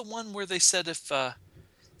what was the one where they said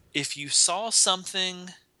if you saw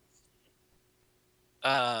something?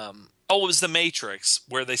 It was The Matrix,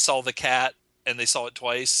 where they saw the cat and they saw it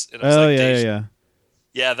twice. And it was yeah.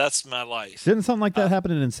 Yeah, that's my life. Didn't something like that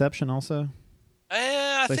happen in Inception also?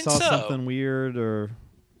 I They think saw so. something weird, or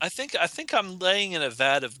I think I'm laying in a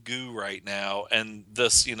vat of goo right now, and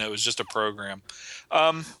this, is just a program.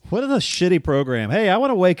 What is a shitty program? Hey, I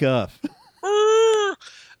want to wake up.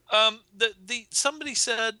 Somebody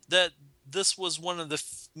said that this was one of the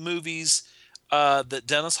movies that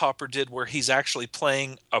Dennis Hopper did where he's actually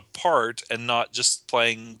playing a part and not just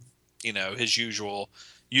playing, his usual,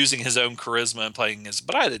 using his own charisma and playing his.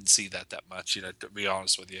 But I didn't see that much, to be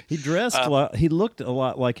honest with you. He dressed a lot. He looked a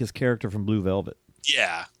lot like his character from Blue Velvet.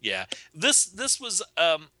 Yeah. This was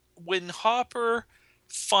when Hopper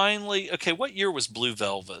finally. Okay, what year was Blue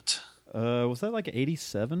Velvet? Was that like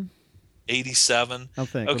 87? 87. I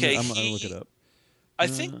think. Okay, I'm gonna look it up. I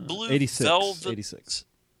think Blue 86, Velvet. 86.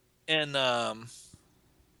 And let me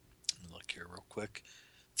look here real quick.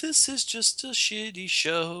 This is just a shitty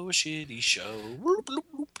show. Whoop, whoop,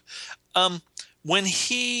 whoop. When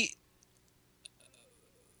he,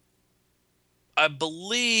 I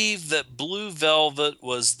believe that Blue Velvet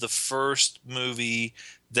was the first movie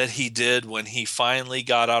that he did when he finally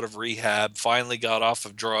got out of rehab, finally got off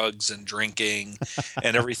of drugs and drinking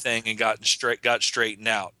and everything, and got straightened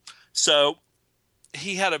out. So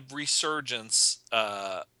he had a resurgence,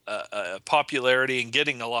 popularity, and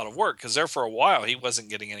getting a lot of work, because there for a while he wasn't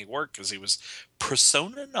getting any work because he was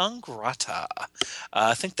persona non grata.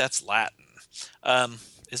 I think that's Latin.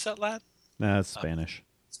 Is that Latin? No, it's Spanish.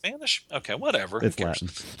 Spanish? Okay, whatever. It's Latin.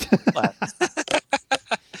 Latin.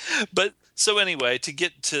 But so anyway, to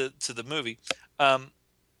get to the movie,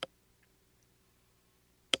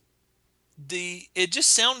 it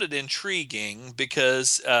just sounded intriguing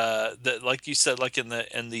because like you said, like in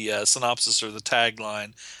the synopsis or the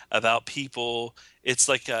tagline about people, it's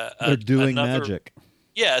like they're doing magic.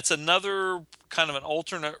 Yeah, it's another kind of an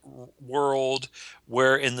alternate world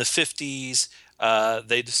where in the 50s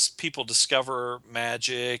people discover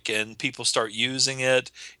magic and people start using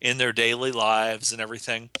it in their daily lives and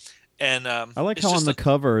everything. And I like how on the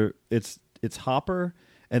cover it's Hopper,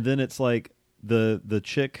 and then it's like the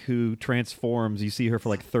chick who transforms. You see her for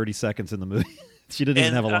like 30 seconds in the movie. She didn't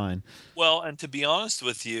even have a line. Well, and to be honest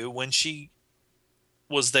with you, when she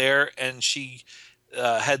was there and she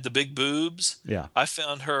had the big boobs, yeah, I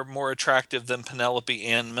found her more attractive than Penelope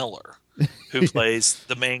Ann Miller, who plays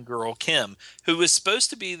the main girl, Kim, who is supposed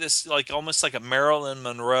to be this like almost like a Marilyn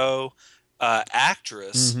Monroe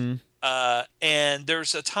actress. Mm-hmm. And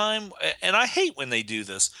there's a time, and I hate when they do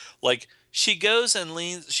this, like she goes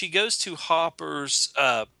to Hopper's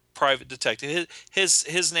private detective.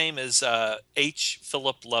 His name is H.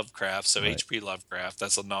 Philip Lovecraft, so right. H.P. Lovecraft.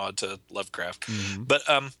 That's a nod to Lovecraft. Mm-hmm. But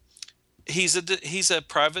he's a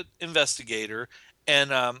private investigator,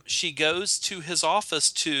 and she goes to his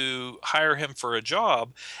office to hire him for a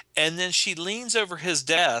job, and then she leans over his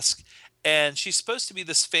desk. And she's supposed to be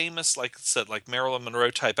this famous, like I said, like Marilyn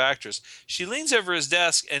Monroe type actress. She leans over his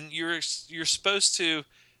desk, and he's supposed to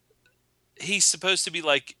be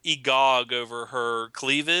like agog over her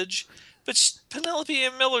cleavage, but Penelope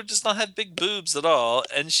Ann Miller does not have big boobs at all,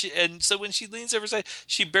 and so when she leans over his desk,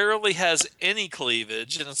 she barely has any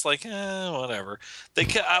cleavage, and it's like whatever.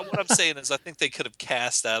 What I'm saying is, I think they could have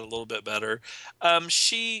cast that a little bit better.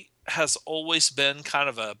 She has always been kind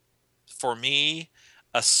of for me,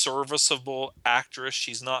 a serviceable actress.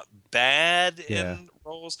 She's not bad in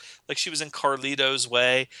roles. Like she was in Carlito's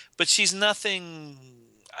Way, but she's nothing.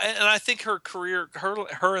 And I think her career,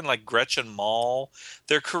 her and like Gretchen Mol,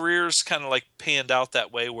 their careers kind of like panned out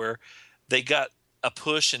that way, where they got a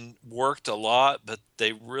push and worked a lot, but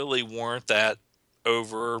they really weren't that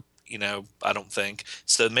over. I don't think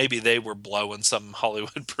so. Maybe they were blowing some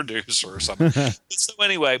Hollywood producer or something. So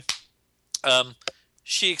anyway,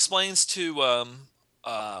 she explains to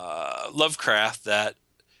Lovecraft that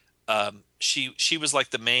she was like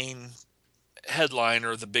the main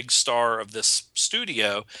headliner, the big star of this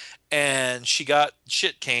studio, and she got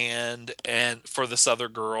shit canned and for this other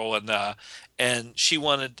girl, and she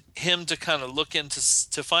wanted him to kind of look into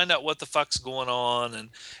to find out what the fuck's going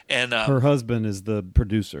on, and her husband is the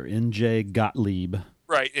producer, N.J. Gottlieb.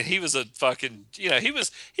 Right, and he was a fucking he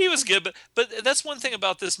was good, but that's one thing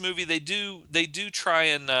about this movie. They do try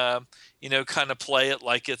and kind of play it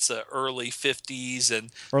like it's a early 50s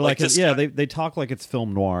and or like they talk like it's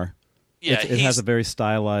film noir. Yeah, it has a very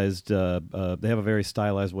stylized. They have a very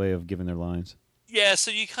stylized way of giving their lines. Yeah,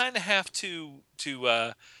 so you kind of have to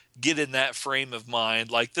get in that frame of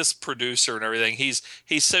mind. Like this producer and everything, he's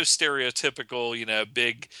so stereotypical,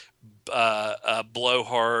 big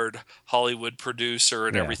blowhard Hollywood producer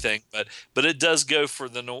and everything, but it does go for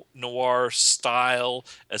the noir style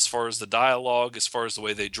as far as the dialogue, as far as the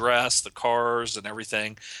way they dress, the cars and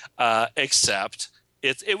everything, except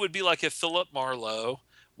it would be like if Philip Marlowe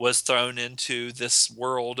was thrown into this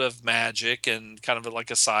world of magic and kind of like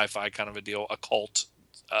a sci-fi kind of a deal, a cult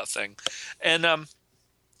thing. And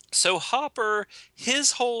so Hopper,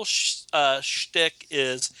 his whole shtick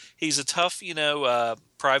is he's a tough,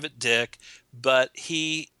 private dick, but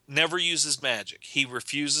he never uses magic. He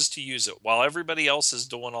refuses to use it. While everybody else is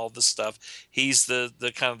doing all this stuff, he's the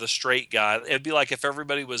kind of the straight guy. It'd be like if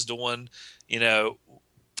everybody was doing,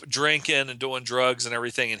 drinking and doing drugs and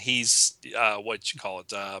everything, and he's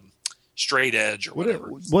straight edge or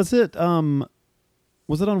whatever. Was it on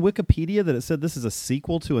Wikipedia that it said this is a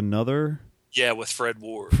sequel to another? Yeah, with Fred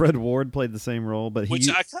Ward. Fred Ward played the same role, but which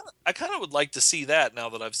I kind of would like to see that now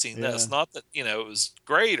that I've seen this. Not that it was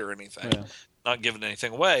great or anything, not giving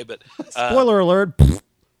anything away, but spoiler alert.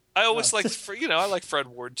 I always like I like Fred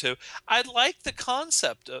Ward too. I like the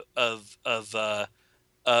concept of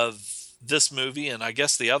this movie, and I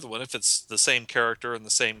guess the other one, if it's the same character and the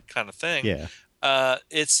same kind of thing. Yeah,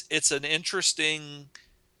 it's an interesting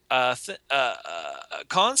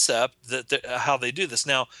concept that how they do this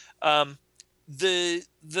now. The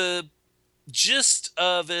gist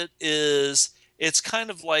of it is it's kind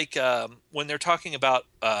of like when they're talking about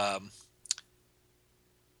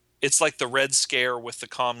it's like the Red Scare with the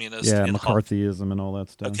communists. Yeah, McCarthyism and all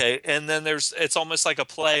that stuff. Okay, and then it's almost like a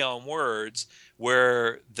play on words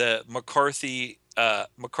where the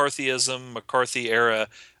McCarthyism, McCarthy era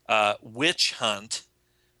witch hunt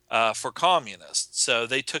for communists. So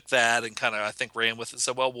they took that and kind of, I think, ran with it.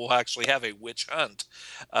 So, well, we'll actually have a witch hunt.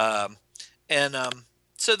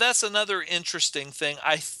 So that's another interesting thing.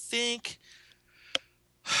 I think,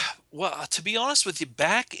 well, to be honest with you,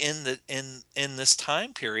 back in this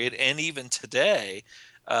time period and even today,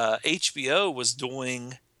 HBO was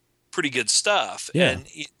doing pretty good stuff. Yeah. And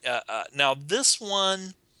now this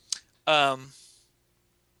one,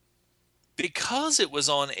 because it was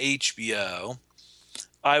on HBO,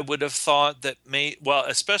 I would have thought that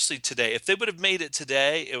especially today, if they would have made it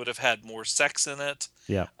today, it would have had more sex in it,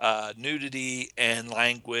 nudity and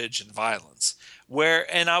language and violence.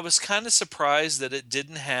 And I was kind of surprised that it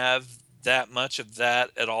didn't have that much of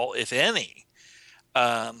that at all, if any.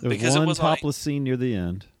 Because one topless scene near the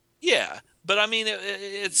end. Yeah, but I mean,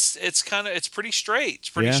 it's pretty straight. It's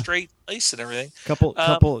pretty straight lace and everything.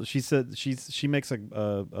 Couple. She said she makes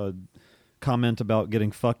a comment about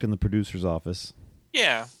getting fucked in the producer's office.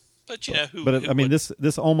 Yeah, but who? But I mean,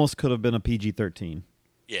 this almost could have been a PG-13.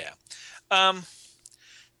 Yeah,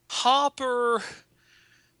 Hopper.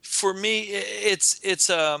 For me,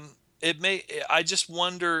 I just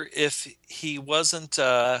wonder if he wasn't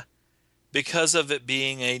because of it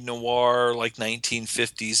being a noir like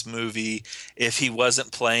 1950s movie, if he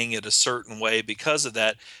wasn't playing it a certain way because of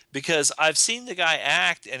that. Because I've seen the guy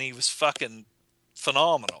act and he was fucking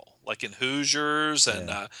phenomenal, like in Hoosiers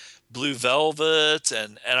and Blue Velvet,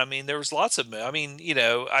 and I mean there was lots of, I mean,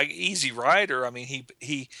 Easy Rider. I mean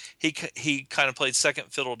he kind of played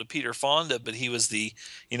second fiddle to Peter Fonda, but he was the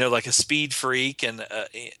like a speed freak, and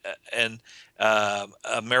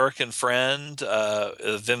American Friend,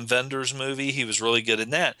 Wim Wenders movie, he was really good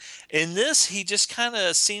in that. In this, he just kind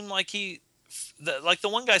of seemed like like the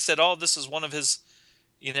one guy said, oh, this is one of his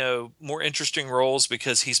more interesting roles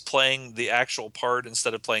because he's playing the actual part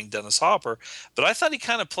instead of playing Dennis Hopper. But I thought he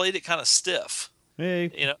kind of played it kind of stiff.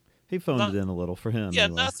 Hey, he phoned it in a little for him. Yeah,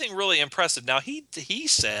 anyway. Nothing really impressive. Now, he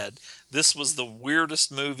said this was the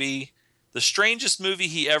weirdest movie, the strangest movie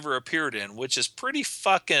he ever appeared in, which is pretty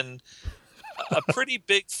fucking... a pretty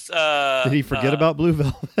big... did he forget about Blue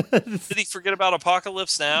Velvet? Did he forget about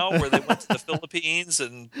Apocalypse Now, where they went to the Philippines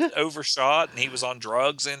and overshot, and he was on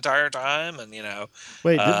drugs the entire time? And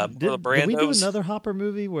wait, did we do another Hopper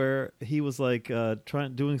movie where he was like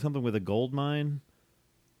doing something with a gold mine?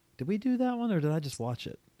 Did we do that one, or did I just watch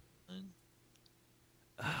it?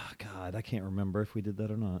 Oh, God, I can't remember if we did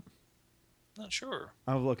that or not. Not sure.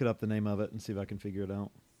 I'll look it up, the name of it, and see if I can figure it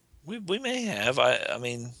out. We may have. I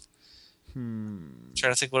mean. I'm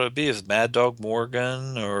trying to think what it would be, if Mad Dog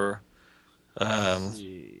Morgan or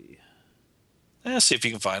see if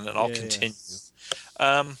you can find it. I'll continue.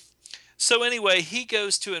 So anyway, he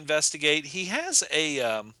goes to investigate. He has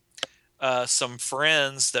some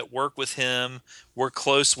friends that work with him, work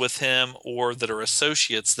close with him, or that are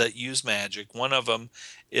associates that use magic. One of them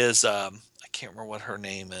is I can't remember what her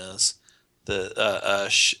name is.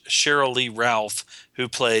 Cheryl Lee Ralph, who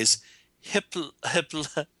plays wait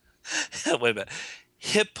a minute,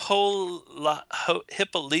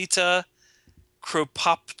 Hippolyta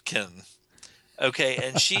Kropotkin. Okay,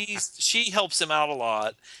 and she helps him out a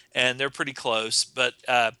lot, and they're pretty close. But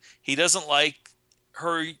he doesn't like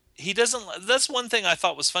her. He doesn't. That's one thing I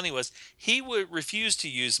thought was funny was he would refuse to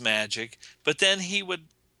use magic, but then he would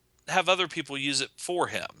have other people use it for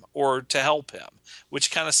him or to help him,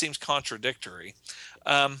 which kind of seems contradictory.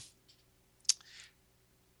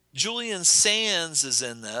 Julian Sands is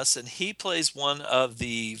in this, and he plays one of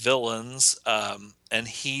the villains, and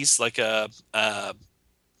he's like a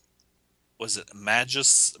was it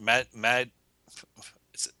Magus?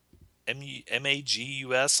 Is it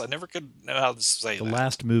Magus? I never could know how to say The that.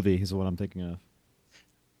 last movie is what I'm thinking of.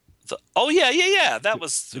 Yeah. That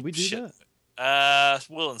was. Did we do that?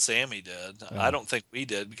 Will and Sammy did. I don't think we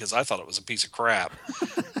did because I thought it was a piece of crap.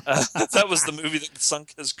 That was the movie that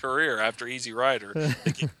sunk his career after Easy Rider.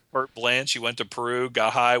 Burt Blanche, he went to Peru,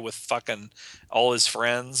 got high with fucking all his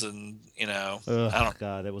friends, and I don't.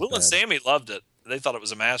 God, it was Will bad. and Sammy loved it. They thought it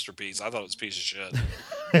was a masterpiece. I thought it was a piece of shit.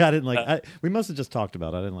 I didn't like. We must have just talked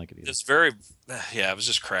about it. I didn't like it either. It's it was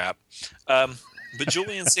just crap. But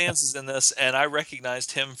Julian Sands is in this, and I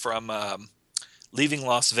recognized him from Leaving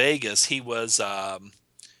Las Vegas. He was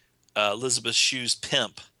Elizabeth Shue's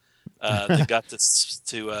pimp that got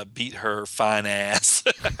to beat her fine ass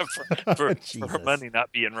for her money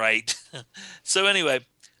not being right. So anyway,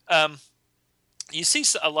 you see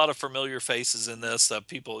a lot of familiar faces in this,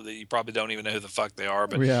 people that you probably don't even know who the fuck they are,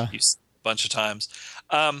 but you see a bunch of times.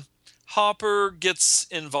 Hopper gets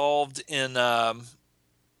involved in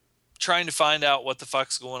trying to find out what the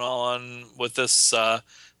fuck's going on with this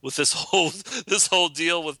whole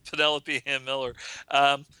deal with Penelope Ann Miller.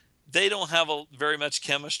 They don't have very much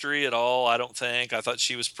chemistry at all, I don't think. I thought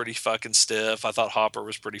she was pretty fucking stiff. I thought Hopper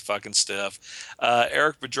was pretty fucking stiff.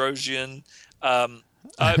 Eric Bedrosian,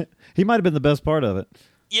 he might have been the best part of it.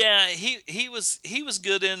 Yeah, he was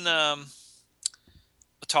good in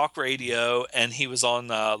talk radio, and he was on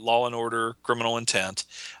Law and Order: Criminal Intent.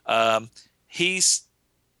 He's,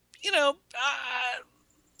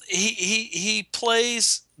 he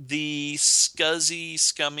plays the scuzzy,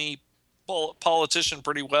 scummy politician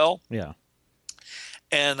pretty well. Yeah,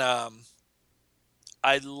 and I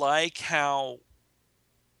like how,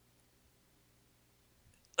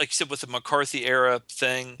 like you said, with the McCarthy era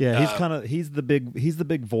thing. Yeah, he's the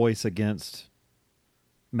big voice against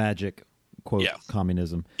magic, quote,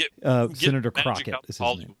 communism. Senator Crockett is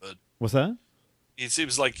his name. What's that? It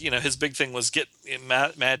was like, his big thing was get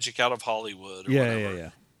magic out of Hollywood. Or yeah.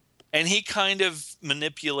 whatever. And he kind of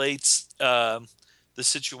manipulates the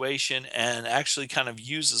situation and actually kind of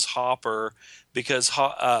uses Hopper because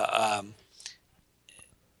Hopper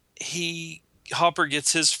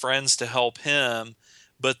gets his friends to help him,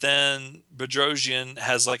 but then Bedrosian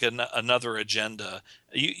has like another agenda.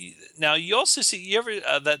 You also see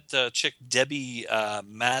that chick Debbie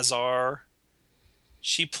Mazar.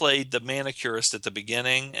 She played the manicurist at the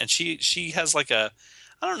beginning, and she has like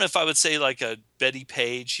I don't know if I would say like a Betty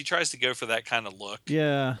Page. She tries to go for that kind of look.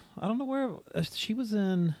 Yeah, I don't know where she was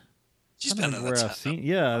in. She's been in where I've seen.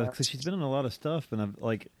 Yeah, because she's been in a lot of stuff, and I've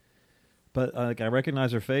I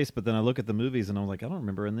recognize her face, but then I look at the movies and I'm like, I don't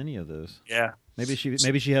remember in any of those. Yeah, maybe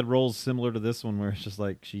she had roles similar to this one where it's just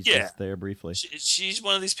like she's just there briefly. She's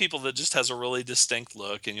one of these people that just has a really distinct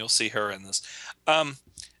look, and you'll see her in this.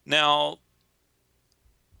 Now,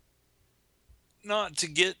 not to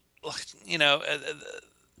get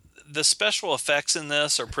the special effects in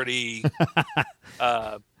this are pretty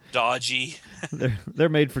dodgy. They're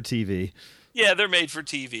made for TV. Yeah, they're made for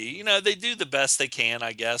TV. They do the best they can,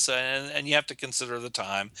 I guess, and you have to consider the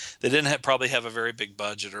time. They didn't probably have a very big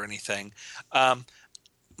budget or anything.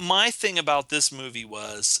 My thing about this movie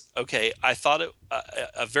was, okay, I thought it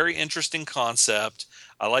a very interesting concept.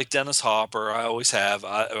 I like Dennis Hopper. I always have.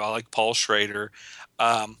 I like Paul Schrader.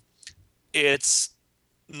 It's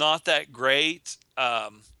not that great.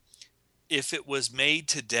 If it was made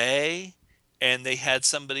today and they had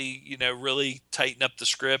somebody, really tighten up the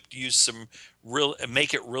script,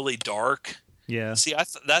 make it really dark. Yeah. See,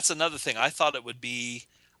 that's another thing. I thought it would be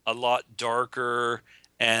a lot darker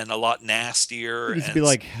and a lot nastier. It needs to be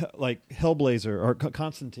like Hellblazer or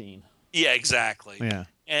Constantine. Yeah, exactly. Yeah.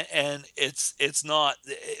 And it's not,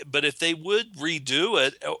 but if they would redo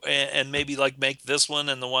it and maybe like make this one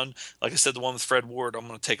and the one, like I said, the one with Fred Ward, I'm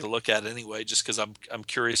going to take a look at anyway, just because I'm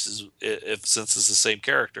curious if since it's the same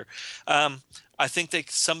character. I think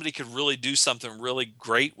somebody could really do something really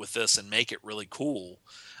great with this and make it really cool.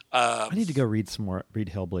 I need to go read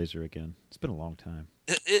Hellblazer again. It's been a long time.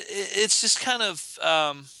 it's just kind of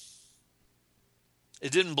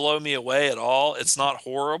it didn't blow me away at all. It's not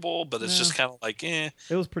horrible, but it's just kind of like It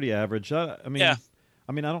was pretty average. I mean, I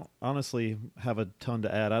don't honestly have a ton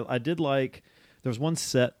to add. I did like. There was one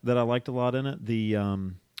set that I liked a lot in it. The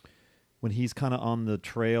when he's kind of on the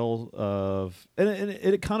trail of, and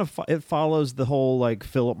it kind of it follows the whole like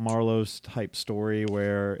Philip Marlowe type story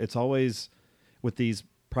where it's always with these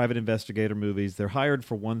private investigator movies, they're hired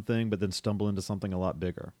for one thing but then stumble into something a lot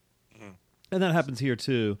bigger, and that happens here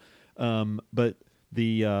too. But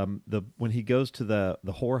the when he goes to the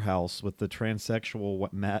whorehouse with the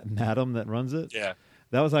transsexual madam that runs it,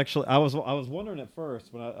 that was actually I was wondering at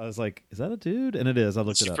first when I was like, is that a dude? And it is. I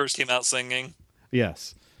looked it up. She first came out singing.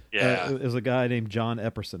 Yes. Yeah, it was a guy named John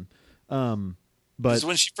Epperson. But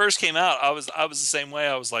when she first came out, I was the same way.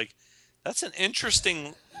 I was like, "That's an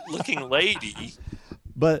interesting looking lady."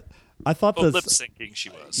 But I thought lip syncing she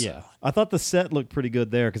was. Yeah, I thought the set looked pretty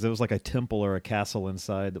good there because it was like a temple or a castle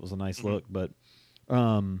inside that was a nice look. But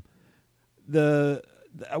I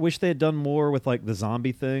wish they had done more with like the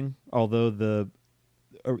zombie thing. Although there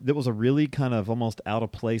was a really kind of almost out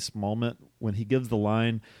of place moment when he gives the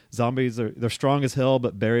line, "Zombies they're strong as hell,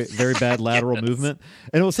 but very very bad lateral movement."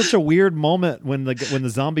 And it was such a weird moment when the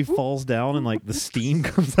zombie falls down and like the steam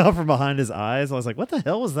comes out from behind his eyes. I was like, "What the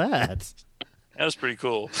hell was that?" That was pretty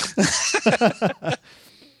cool.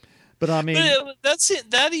 But I mean, that's it.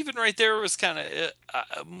 That even right there was kind of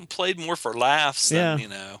played more for laughs than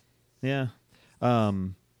Yeah.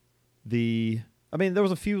 I mean, there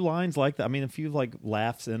was a few lines like that. I mean, a few like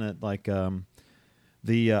laughs in it. Like I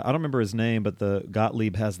don't remember his name, but the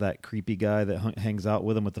Gottlieb has that creepy guy that hangs out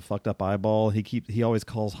with him with the fucked up eyeball. He always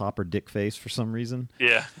calls Hopper Dickface for some reason.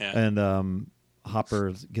 Yeah. And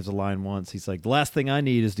Hopper gives a line once. He's like, "The last thing I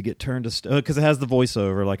need is to get turned to stone," because it has the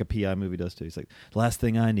voiceover like a PI movie does too. He's like, "The last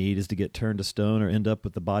thing I need is to get turned to stone or end up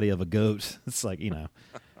with the body of a goat." It's like, and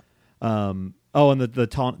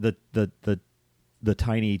the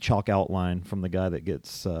tiny chalk outline from the guy that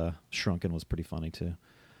gets shrunken was pretty funny too.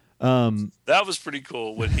 That was pretty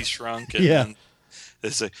cool when he shrunk. And they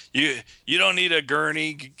say, you don't need a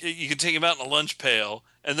gurney. You can take him out in a lunch pail.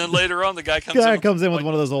 And then later on, the guy comes in with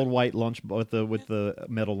one of those old white lunch with the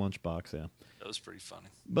metal lunch box. Yeah, that was pretty funny.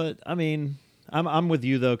 But I mean, I'm with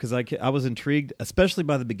you though because I was intrigued, especially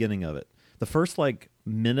by the beginning of it. The first like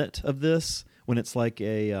minute of this, when it's like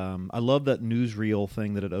I love that newsreel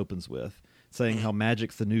thing that it opens with, saying how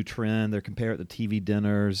magic's the new trend. They're comparing it to TV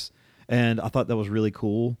dinners, and I thought that was really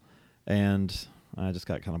cool. And I just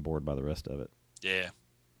got kind of bored by the rest of it. Yeah,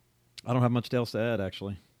 I don't have much else to add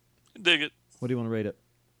actually. Dig it. What do you want to rate it?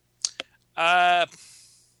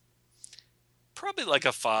 Probably like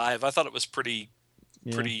a 5. I thought it was pretty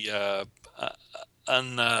not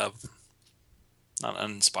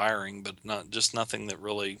uninspiring, but nothing that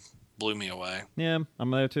really blew me away. Yeah, I'm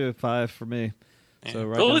there too. 5 for me. Yeah.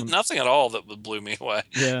 So nothing at all that blew me away.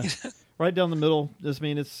 Yeah, right down the middle. Just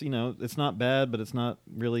mean it's it's not bad, but it's not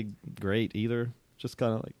really great either. Just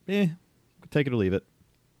kind of like take it or leave it.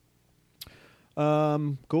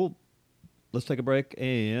 Cool. Let's take a break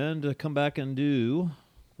and come back and do,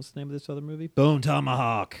 what's the name of this other movie? Bone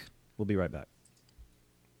Tomahawk. We'll be right back.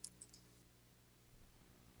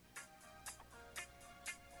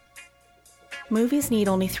 Movies need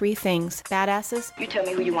only 3 things: badasses. You tell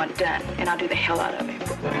me who you want done, and I'll do the hell out of it.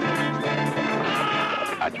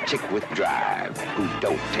 A chick with drive who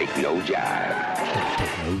don't take no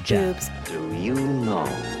jive. Boobs. Do you know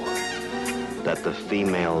that the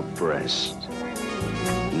female breast,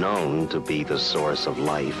 known to be the source of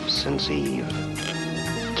life since Eve,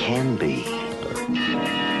 can be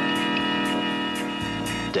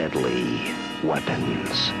deadly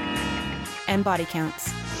weapons? And body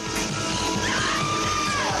counts.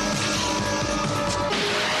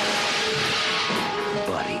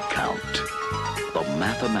 Body count. The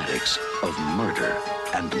mathematics of murder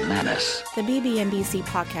and menace. The BB&BC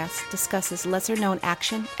podcast discusses lesser-known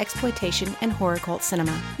action, exploitation, and horror cult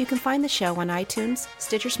cinema. You can find the show on iTunes,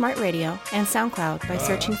 Stitcher Smart Radio, and SoundCloud by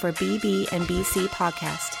searching for BB&BC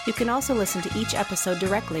Podcast. You can also listen to each episode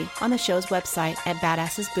directly on the show's website at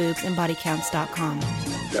badassesboobsandbodycounts.com.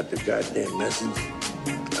 Got the goddamn message?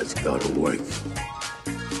 Let's go to work.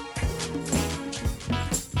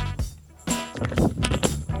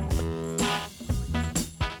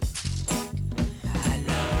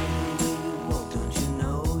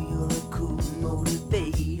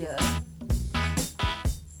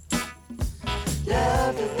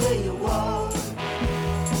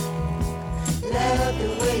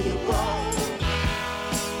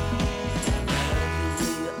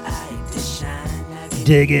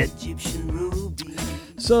 Dig it.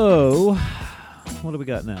 So, what do we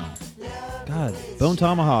got now? God, Bone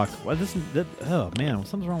Tomahawk. What oh man,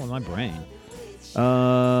 something's wrong with my brain.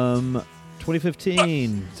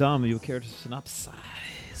 2015. Tom, you care to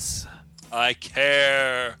synopsize? I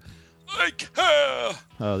care.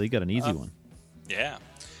 Oh, you got an easy one. Yeah.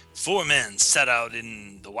 4 men set out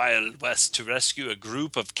in the Wild West to rescue a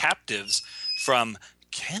group of captives from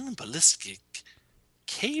cannibalistic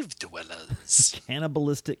cave dwellers.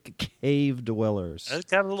 Cannibalistic cave dwellers. I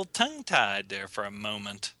got a little tongue-tied there for a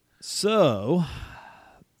moment. So,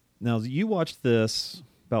 now you watched this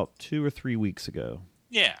about 2 or 3 weeks ago.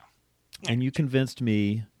 Yeah. And you convinced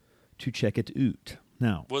me to check it out.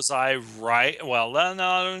 Now, was I right? Well, no,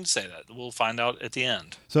 I don't say that. We'll find out at the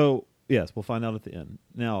end. So, yes, we'll find out at the end.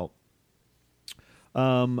 Now,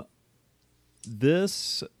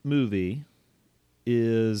 this movie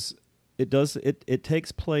it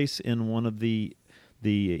takes place in one of the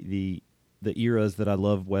eras that I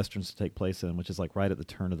love Westerns to take place in, which is like right at the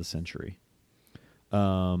turn of the century.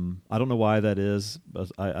 I don't know why that is. But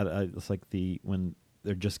it's like when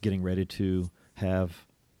they're just getting ready to have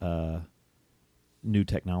new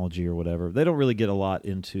technology or whatever. They don't really get a lot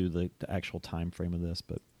into the actual time frame of this,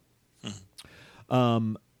 but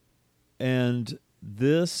and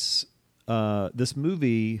this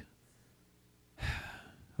movie,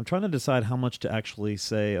 I'm trying to decide how much to actually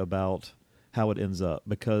say about how it ends up,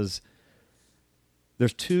 because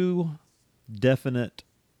there's two definite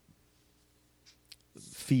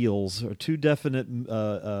feels or two definite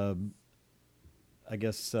I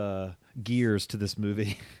guess gears to this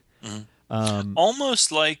movie.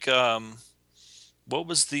 Almost like what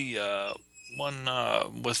was the one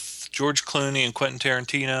with George Clooney and Quentin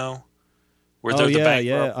Tarantino, where they're the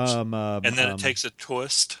bankrupts, and then it takes a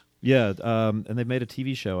twist. Yeah, and they made a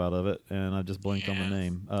TV show out of it, and I just blanked on the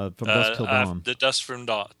name. From Dusk Till Dawn. The Dusk from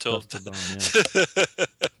Dawn. Dusk till Dawn, yeah.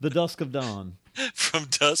 The Dusk of Dawn. From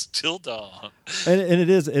Dusk Till Dawn. And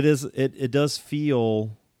it does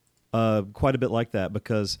feel quite a bit like that,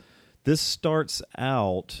 because this starts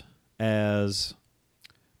out as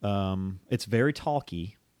it's very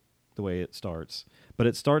talky the way it starts, but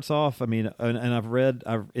it starts off. I mean,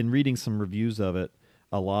 and in reading some reviews of it,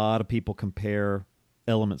 a lot of people compare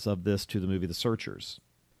elements of this to the movie The Searchers.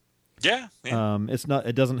 Yeah.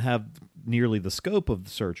 It doesn't have nearly the scope of The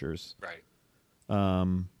Searchers, right?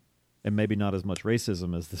 And maybe not as much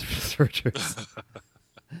racism as The Searchers,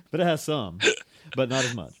 but it has some, but not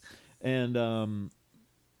as much. And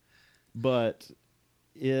but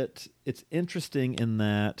it's interesting in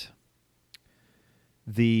that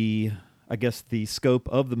I guess the scope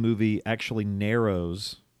of the movie actually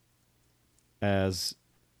narrows as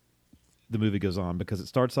the movie goes on, because it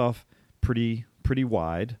starts off pretty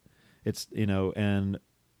wide. It's, and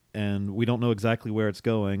we don't know exactly where it's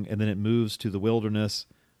going, and then it moves to the wilderness,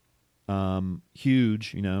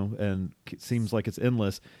 huge, and it seems like it's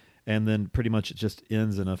endless, and then pretty much it just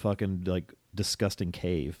ends in a fucking like disgusting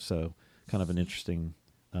cave. So kind of an interesting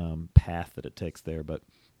path that it takes there, but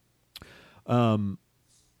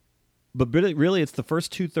really it's the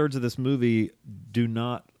first 2/3 of this movie do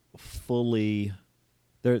not fully.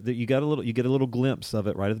 You get a little glimpse of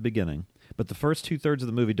it right at the beginning, but the first 2/3 of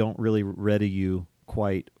the movie don't really ready you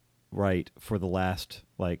quite right for the last,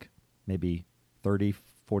 like, maybe 30,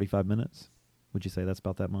 45 minutes. Would you say that's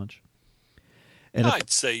about that much? And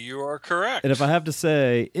I'd say you are correct. And if I have to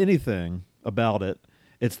say anything about it,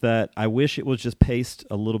 it's that I wish it was just paced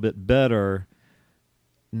a little bit better.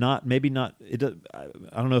 I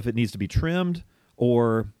don't know if it needs to be trimmed,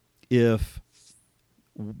 or if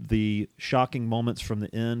the shocking moments from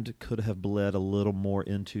the end could have bled a little more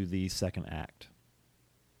into the second act,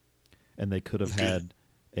 and they could have had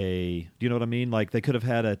do you know what I mean? Like, they could have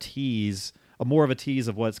had more of a tease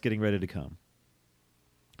of what's getting ready to come,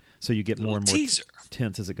 so you get more and more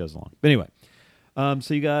tense as it goes along. But anyway,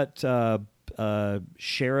 so you got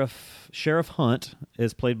Sheriff Hunt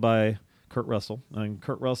is played by Kurt Russell. I mean,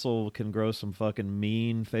 Kurt Russell can grow some fucking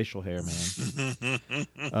mean facial hair, man.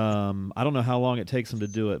 I don't know how long it takes him to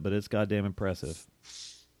do it, but it's goddamn impressive.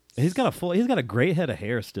 He's got a great head of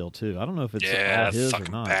hair still too. I don't know if it's all his or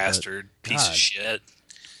not. Bastard, piece of shit.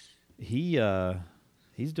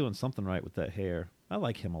 He's doing something right with that hair. I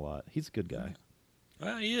like him a lot. He's a good guy.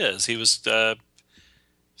 Well, he is. He was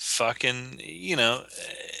fucking,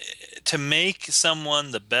 to make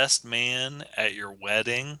someone the best man at your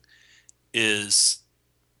wedding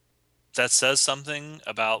that says something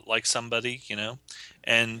about, like, somebody,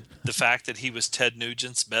 and the fact that he was Ted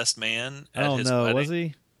Nugent's best man at his wedding. Was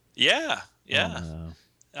he? Yeah. Oh, no.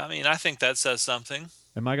 I mean, I think that says something.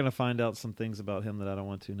 Am I going to find out some things about him that I don't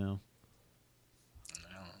want to know?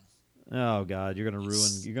 Oh God, you're gonna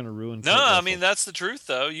ruin. No, Kurt I Russell. mean that's the truth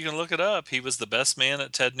though. You can look it up. He was the best man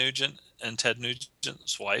at Ted Nugent and Ted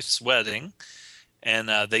Nugent's wife's wedding, and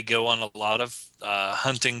they go on a lot of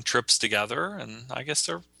hunting trips together, and I guess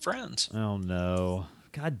they're friends. Oh no.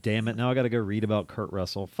 God damn it! Now I got to go read about Kurt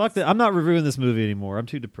Russell. Fuck that! I'm not reviewing this movie anymore. I'm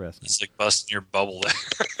too depressed now. It's like busting your bubble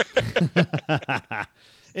there.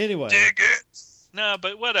 Anyway, dig it. No,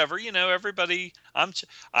 but whatever. Everybody.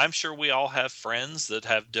 I'm sure we all have friends that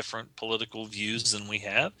have different political views than we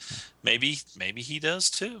have. Maybe he does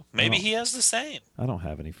too. Maybe he has the same. I don't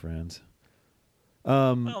have any friends.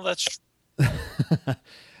 Well, that's true.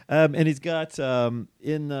 And he's got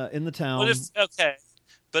in the town. What if? Okay,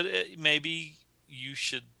 but maybe you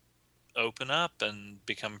should open up and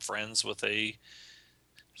become friends with a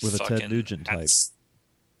Ted Nugent type.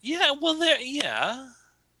 Yeah, well, yeah.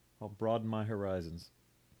 I'll broaden my horizons.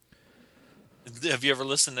 Have you ever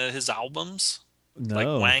listened to his albums? No.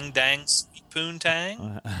 Like Wang Dang Sweet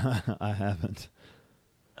Poontang? I haven't.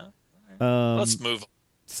 Oh, let's move on.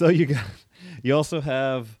 So you also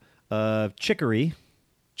have Chicory.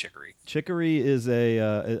 Chicory is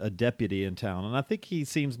a deputy in town, and I think he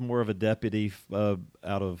seems more of a deputy out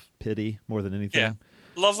of pity more than anything. Yeah,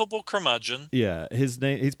 lovable curmudgeon. Yeah, he's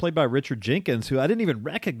played by Richard Jenkins, who I didn't even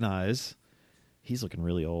recognize. He's looking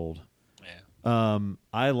really old. Yeah.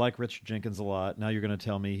 I like Richard Jenkins a lot. Now you're going to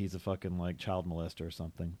tell me he's a fucking like child molester or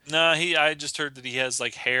something. No, I just heard that he has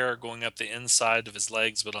like hair going up the inside of his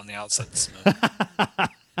legs, but on the outside it's smooth.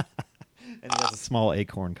 And he has a small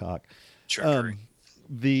acorn cock. Trickery.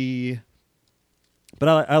 But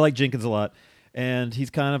I like Jenkins a lot, and he's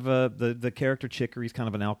kind of the character Chicory's kind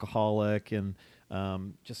of an alcoholic and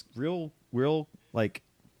just real like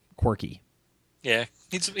quirky. Yeah,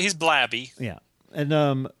 he's blabby. Yeah,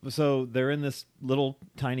 and so they're in this little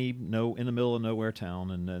tiny in the middle of nowhere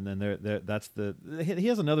town, and then he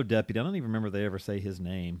has another deputy. I don't even remember they ever say his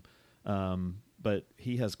name, but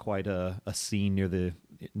he has quite a scene near the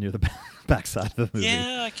backside of the movie.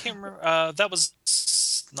 Yeah, I can't remember. That was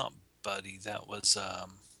not Buddy. That was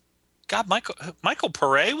God. Michael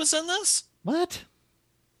Pare was in this. What?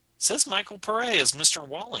 It says Michael Pare as Mr.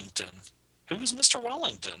 Wallington. Who was Mr.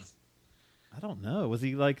 Wallington? I don't know. Was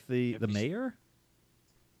he like the mayor?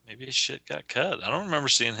 Maybe his shit got cut. I don't remember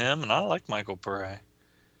seeing him, and I like Michael Pare.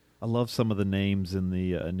 I love some of the names in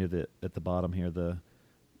the at the bottom here. The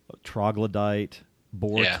troglodyte,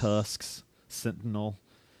 boar tusks, sentinel.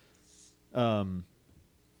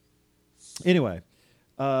 Anyway,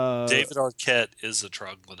 David Arquette is a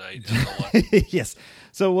troglodyte. Yes.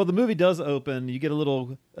 So, the movie does open. You get a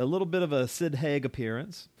little bit of a Sid Haig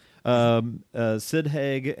appearance. Sid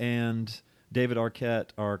Haig and David Arquette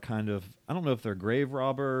are kind of, I don't know if they're grave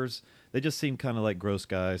robbers. They just seem kind of like gross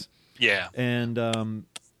guys. Yeah. And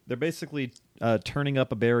they're basically turning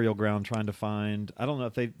up a burial ground trying to find, I don't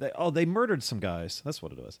know if they murdered some guys. That's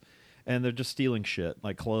what it was. And they're just stealing shit,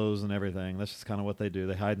 like clothes and everything. That's just kind of what they do.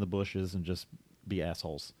 They hide in the bushes and just be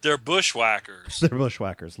assholes. They're bushwhackers. They're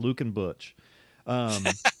bushwhackers. Luke and Butch. Whoa!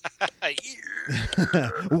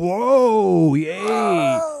 Yay!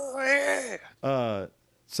 Oh, yeah.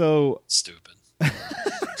 So stupid.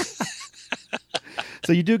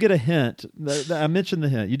 So you do get a hint. I mentioned the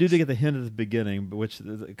hint. You do get the hint at the beginning, which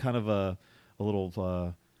is kind of a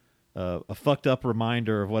little a fucked up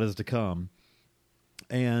reminder of what is to come,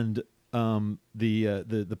 and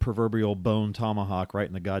the proverbial bone tomahawk right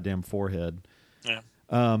in the goddamn forehead. Yeah.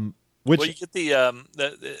 Which you get the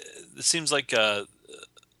it seems like a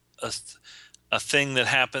thing that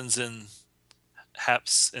happens in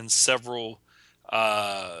several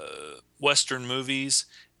Western movies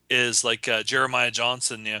is like Jeremiah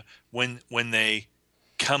Johnson, when they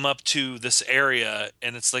come up to this area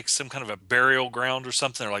and it's like some kind of a burial ground or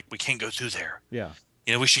something, they're like, we can't go through there. Yeah.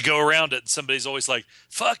 We should go around it. And somebody's always like,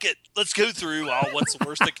 fuck it, let's go through. What's the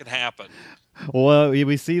worst that can happen? Well,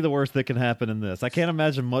 we see the worst that can happen in this. I can't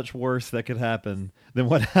imagine much worse that could happen than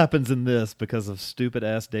what happens in this because of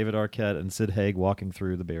stupid-ass David Arquette and Sid Haig walking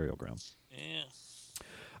through the burial ground.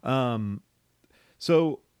 Yeah.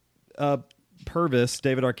 So Purvis,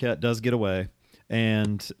 David Arquette, does get away,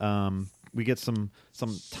 and we get some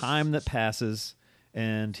time that passes,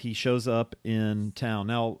 and he shows up in town.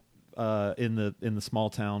 Now, in the small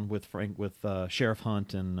town with Sheriff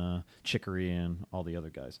Hunt and Chicory and all the other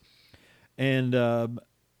guys. And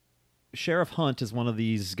Sheriff Hunt is one of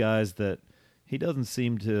these guys that he doesn't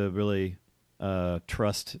seem to really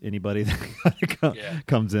trust anybody that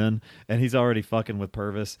comes in, and he's already fucking with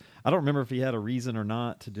Purvis. I don't remember if he had a reason or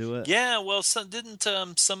not to do it. Yeah, well, didn't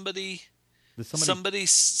somebody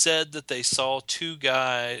said that they saw two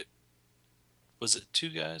guys? Was it two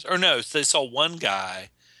guys? Or no, they saw one guy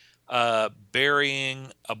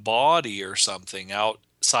burying a body or something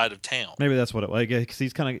outside of town. Maybe that's what it was. Because he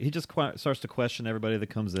just starts to question everybody that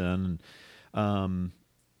comes in. And,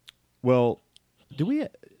 well, do we?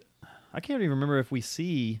 I can't even remember if we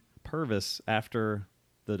see Purvis after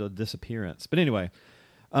the disappearance. But anyway,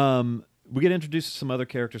 we get introduced to some other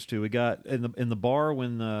characters too. We got in the bar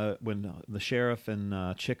when the sheriff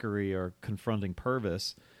and Chicory are confronting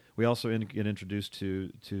Purvis. We also get introduced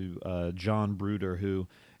to John Bruder, who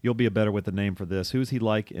you'll be better with the name for this. Who's he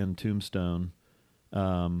like in Tombstone?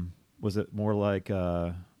 Was it more like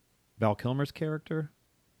Val Kilmer's character?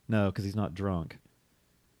 No, because he's not drunk.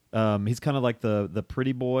 He's kind of like the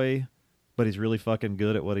pretty boy, but he's really fucking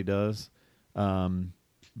good at what he does.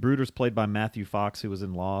 Bruder's played by Matthew Fox, who was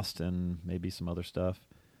in Lost and maybe some other stuff.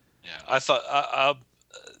 Yeah, I thought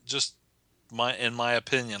in my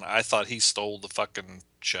opinion, I thought he stole the fucking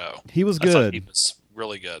show. He was good. I thought he was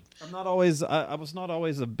really good. I was not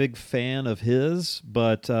always a big fan of his,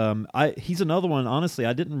 but he's another one. Honestly,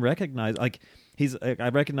 I didn't recognize. I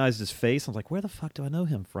recognized his face. I was like, where the fuck do I know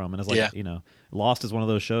him from? And it's like, Lost is one of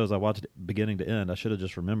those shows I watched beginning to end. I should have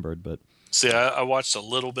just remembered, but see, I watched a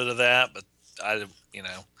little bit of that, but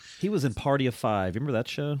he was in Party of Five. Remember that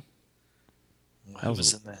show? Who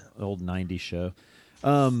was in that? Old '90s show.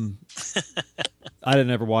 I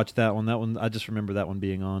didn't ever watch that one. That one, I just remember that one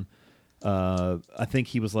being on. I think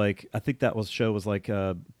that show was like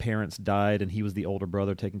parents died and he was the older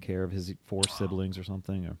brother taking care of his 4 siblings or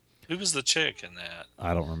something. Or who was the chick in that?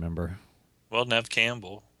 I don't remember. Well, Nev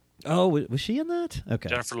Campbell. Oh, was she in that? Okay.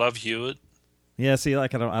 Jennifer Love Hewitt. Yeah, see,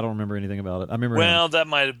 like I don't remember anything about it. I remember. Well, that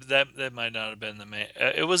might not have been the main.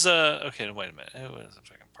 It was okay. Wait a minute. It was a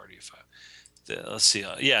fucking Party of Five. Let's see.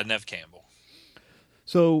 Yeah, Nev Campbell.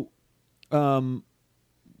 So,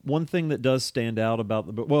 one thing that does stand out about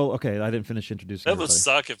the book. Well, okay, I didn't finish introducing. That would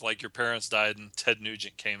suck if like your parents died and Ted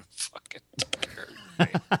Nugent came and fucking took care of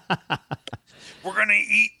you. We're gonna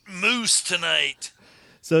eat moose tonight.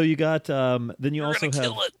 So you got then you also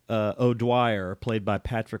have O'Dwyer, played by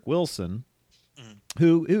Patrick Wilson,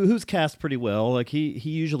 who's cast pretty well. Like he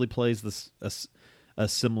usually plays a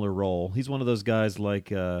similar role. He's one of those guys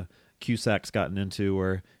like Cusack's gotten into,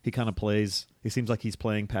 where he kind of plays. He seems like he's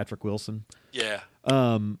playing Patrick Wilson. Yeah.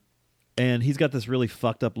 And he's got this really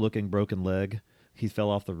fucked up looking broken leg. He fell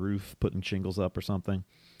off the roof putting shingles up or something.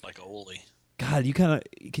 Like a Oli. God,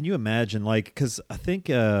 can you imagine? Like, because I think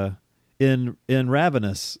in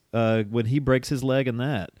Ravenous, when he breaks his leg in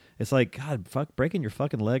that, it's like, God, breaking your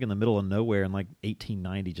fucking leg in the middle of nowhere in like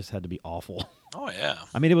 1890 just had to be awful. Oh yeah.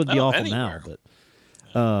 I mean, it would be awful anywhere. now,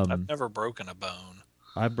 but I've never broken a bone.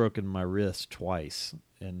 I've broken my wrist twice,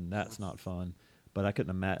 and that's not fun. But I couldn't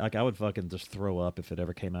imagine. Like, I would fucking just throw up if it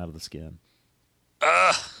ever came out of the skin.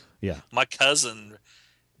 Yeah. My cousin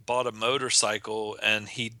bought a motorcycle, and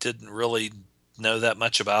he didn't really know that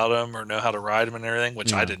much about them or know how to ride them and everything,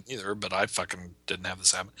 which I didn't either, but I fucking didn't have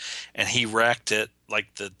this happen. And he wrecked it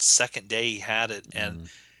like the second day he had it, and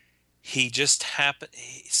he just happened.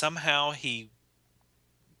 Somehow I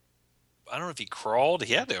don't know if he crawled.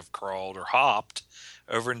 He had to have crawled or hopped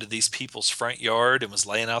over into these people's front yard and was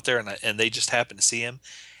laying out there, and they just happened to see him,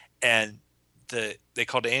 and they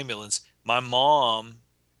called the ambulance. My mom,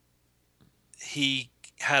 he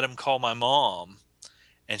had him call my mom,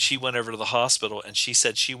 and she went over to the hospital, and she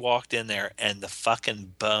said she walked in there and the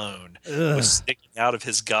fucking bone was sticking out of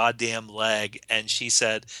his goddamn leg, and she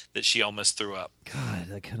said that she almost threw up.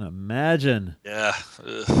 God, I can imagine. Yeah.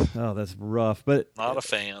 Oh, that's rough. But not a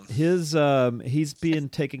fan. He's being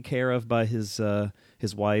taken care of by his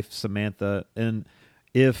wife Samantha, and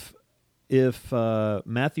if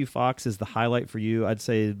Matthew Fox is the highlight for you, I'd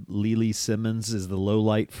say Lily Simmons is the low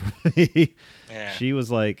light for me. Yeah. She was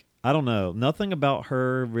like, I don't know, nothing about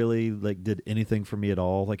her really like did anything for me at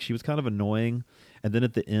all. Like, she was kind of annoying, and then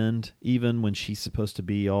at the end, even when she's supposed to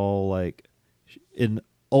be all like in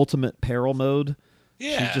ultimate peril mode,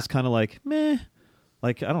 she's just kind of like meh.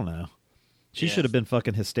 Like, I don't know. She should have been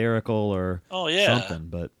fucking hysterical or something,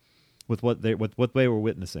 but with what they were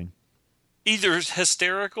witnessing. Either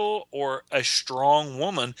hysterical or a strong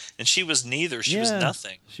woman, and she was neither. She was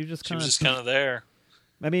nothing. She was just kind of there.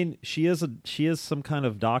 I mean, she is some kind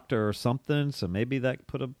of doctor or something, so maybe that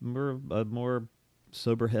put a more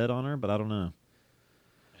sober head on her, but I don't know.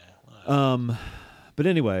 But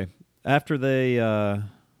anyway, after they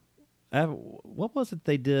what was it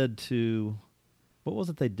they did to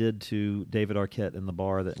David Arquette in the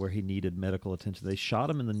bar where he needed medical attention? They shot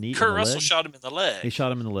him in the knee. Kurt Russell shot him in the leg. He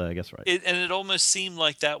shot him in the leg. That's right. And it almost seemed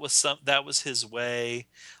like that was his way.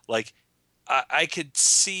 Like I could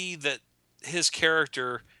see that his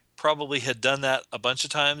character probably had done that a bunch of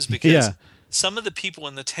times because some of the people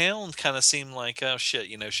in the town kind of seemed like, oh shit,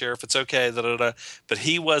 Sheriff, it's okay, da, da, da. But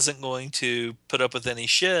he wasn't going to put up with any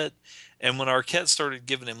shit. And when Arquette started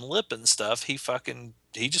giving him lip and stuff, he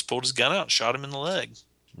just pulled his gun out and shot him in the leg.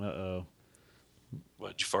 Uh-oh.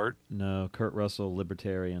 What, you fart? No, Kurt Russell,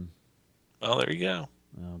 libertarian. Oh, there you go.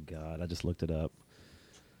 Oh, God, I just looked it up.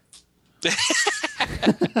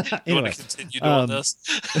 You want to continue doing this?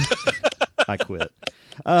 I quit.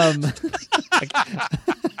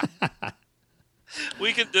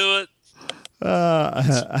 We can do it.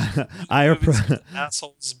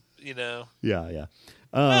 Assholes, Yeah.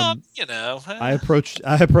 Well, I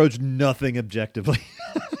approach nothing objectively.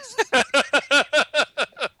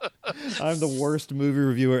 I'm the worst movie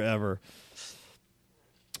reviewer ever.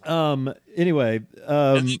 Anyway,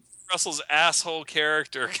 Russell's asshole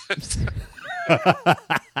character.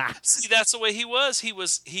 See, that's the way he was. He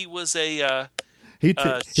was a.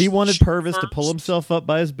 He wanted Purvis to pull himself up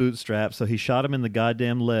by his bootstraps, so he shot him in the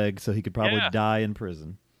goddamn leg, so he could probably die in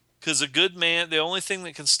prison. Because a good man, the only thing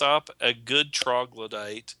that can stop a good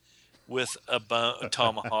troglodyte with a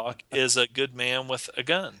tomahawk is a good man with a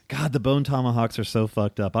gun. God, the bone tomahawks are so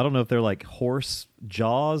fucked up. I don't know if they're like horse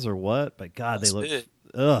jaws or what, but God, they look.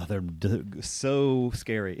 They're so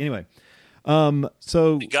scary. Anyway,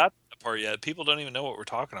 so you got that part yet? People don't even know what we're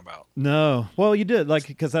talking about. No, well, you did, like,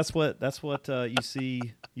 because that's what you see.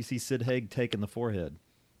 You see Sid Haig take in the forehead.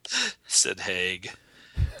 Sid Haig,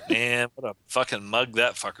 man, what a fucking mug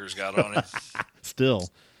that fucker's got on him. Still,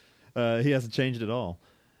 he hasn't changed at all.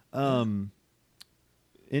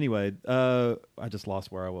 Anyway, I just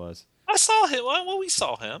lost where I was. I saw him. Well, we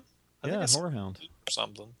saw him. Whorehound or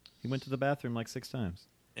something. He went to the bathroom like 6 times.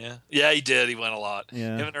 Yeah, he did. He went a lot.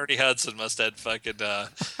 Yeah. Him and Ernie Hudson must have fucking they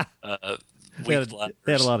had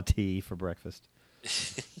a lot of tea for breakfast.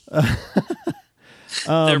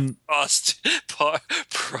 Their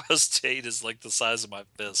prostate is like the size of my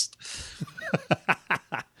fist.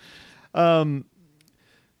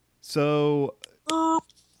 So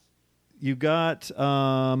you got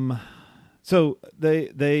so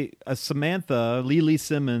they Samantha Lee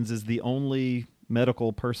Simmons is the only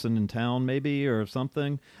medical person in town, maybe, or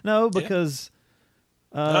something. No, because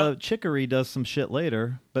Chicory does some shit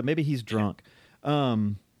later, but maybe he's drunk.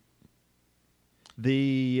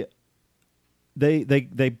 They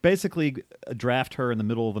basically draft her in the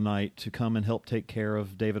middle of the night to come and help take care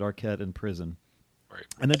of David Arquette in prison. Right.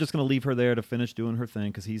 And they're just going to leave her there to finish doing her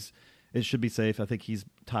thing because it should be safe. I think he's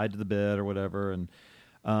tied to the bed or whatever. And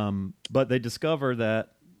but they discover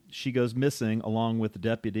that she goes missing along with the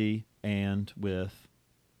deputy and with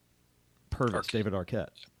Purvis, David Arquette.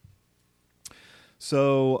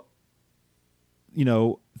 So,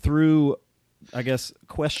 through, I guess,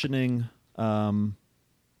 questioning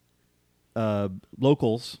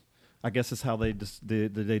locals, I guess is how they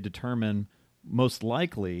determine most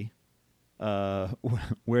likely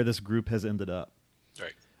where this group has ended up.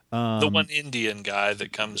 Right. The one Indian guy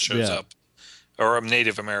that shows up, or a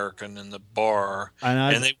Native American in the bar.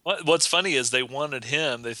 What's funny is they wanted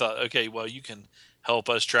him. They thought, okay, well, you can help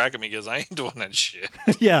us track him because I ain't doing that shit.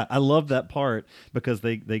 Yeah, I love that part because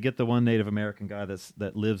they get the one Native American guy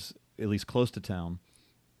that lives at least close to town,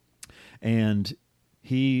 and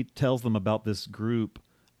he tells them about this group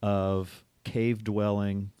of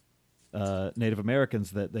cave-dwelling Native Americans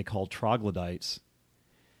that they call troglodytes.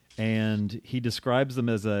 And he describes them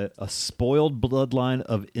as a spoiled bloodline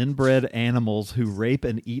of inbred animals who rape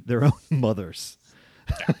and eat their own mothers.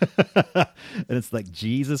 And it's like,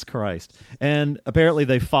 Jesus Christ. And apparently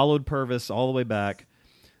they followed Purvis all the way back.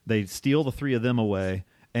 They steal the 3 of them away,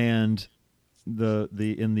 and in the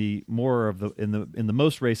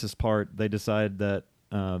most racist part, they decide that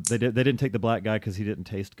they didn't take the black guy because he didn't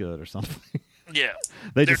taste good or something. Yeah,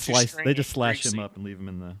 they just slash him up and leave him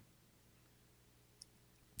in the.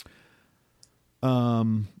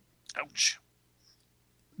 Ouch.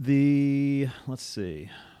 Let's see.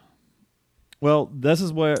 Well, this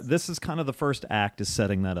is kind of the first act is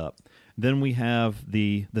setting that up. Then we have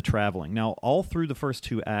the traveling. Now, all through the first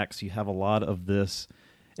 2 acts, you have a lot of this.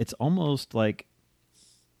 It's almost like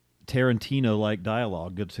Tarantino-like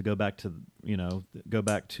dialogue. Good to go back to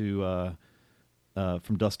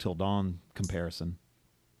From Dusk Till Dawn comparison.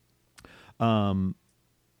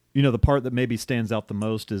 The part that maybe stands out the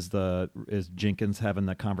most is Jenkins having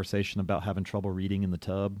that conversation about having trouble reading in the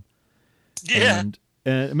tub. Yeah. And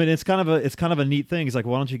I mean, it's kind of a neat thing. He's like,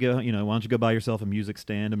 why don't you go buy yourself a music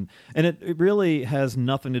stand? And it really has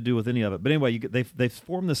nothing to do with any of it. But anyway, they've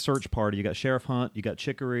formed this search party. You got Sheriff Hunt, you got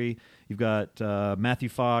Chicory, you've got Matthew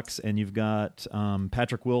Fox, and you've got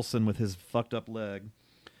Patrick Wilson with his fucked up leg.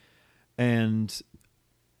 And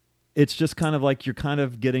it's just kind of like you're kind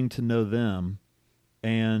of getting to know them,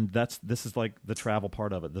 and this is like the travel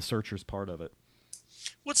part of it, the searchers part of it.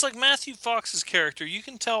 What's like Matthew Fox's character, you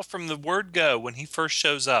can tell from the word go when he first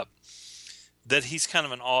shows up that he's kind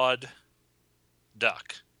of an odd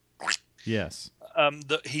duck. Yes.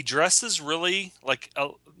 He dresses really like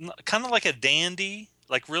kind of like a dandy,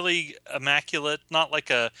 like really immaculate, not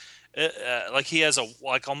like like he has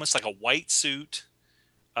almost like a white suit,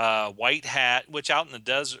 white hat, which out in the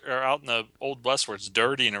desert or out in the Old West where it's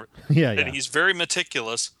dirty and he's very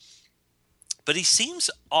meticulous, but he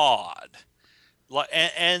seems odd.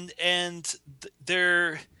 And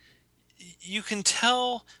there, you can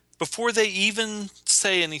tell before they even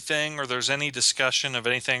say anything or there's any discussion of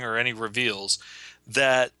anything or any reveals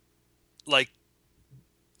that, like,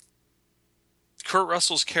 Kurt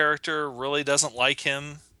Russell's character really doesn't like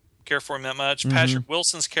him, care for him that much. Mm-hmm. Patrick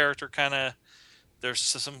Wilson's character kind of, there's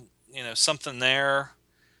some, something there.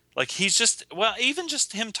 Like he's just, even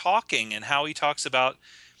just him talking and how he talks about,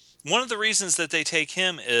 one of the reasons that they take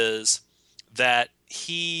him is that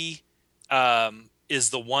he is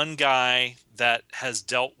the one guy that has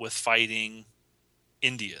dealt with fighting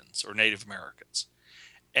Indians or Native Americans.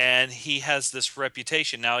 And he has this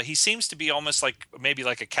reputation. Now, he seems to be almost like maybe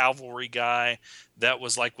like a cavalry guy that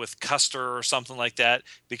was like with Custer or something like that,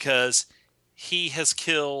 because he has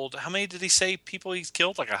killed, how many did he say people he's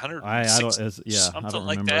killed? Like 160, something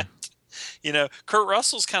like that. Kurt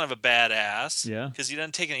Russell's kind of a badass because he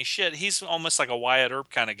doesn't take any shit. He's almost like a Wyatt Earp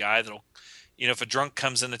kind of guy that'll, if a drunk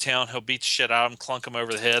comes into town, he'll beat the shit out of him, clunk him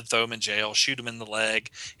over the head, throw him in jail, shoot him in the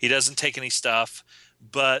leg. He doesn't take any stuff.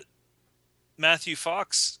 But Matthew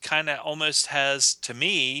Fox kind of almost has, to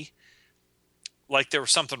me, like there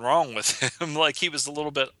was something wrong with him. Like he was a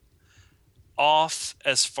little bit off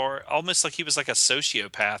almost like he was like a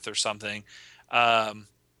sociopath or something.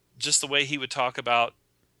 Just the way he would talk about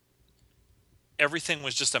everything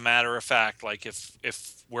was just a matter of fact. Like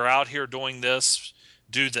if we're out here doing this,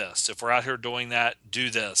 do this. If we're out here doing that, do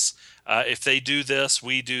this. If they do this,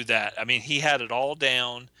 we do that. I mean, he had it all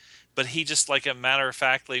down, but he just like a matter of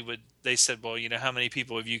factly they said, well, how many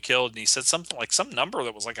people have you killed? And he said something like some number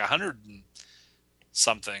that was like 100 and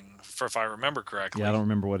something, if I remember correctly. Yeah, I don't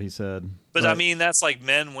remember what he said. But I mean, that's like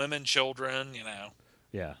men, women, children,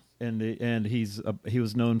 Yeah. And he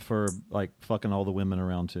was known for like fucking all the women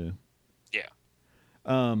around too. Yeah.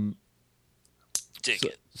 Dig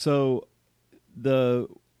it. So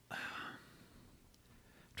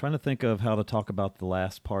trying to think of how to talk about the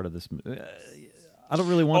last part of this movie. I don't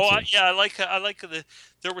really want to. I like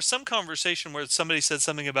there was some conversation where somebody said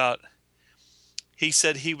something about, he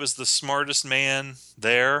said he was the smartest man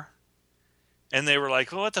there. And they were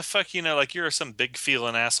like, well, what the fuck, like you're some big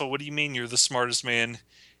feeling asshole. What do you mean you're the smartest man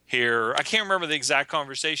here? I can't remember the exact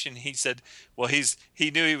conversation. He said, well, he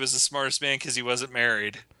knew he was the smartest man because he wasn't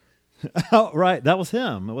married. Oh, right. That was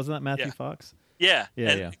him. Wasn't that Matthew Fox? Yeah.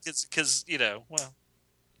 Yeah. Because, well.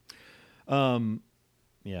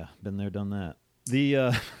 Yeah, been there, done that.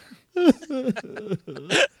 The,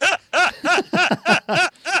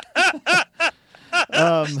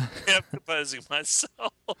 I'm composing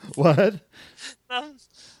myself. What?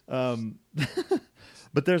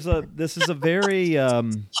 But this is a very,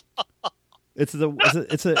 it's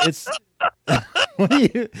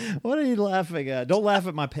what are you laughing at? Don't laugh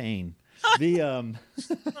at my pain. The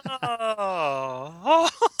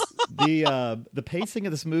pacing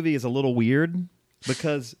of this movie is a little weird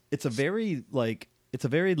because it's a very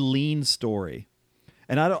lean story,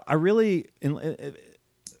 and I'll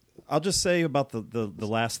just say about the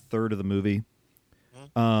last third of the movie.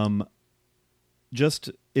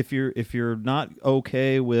 Just if you're not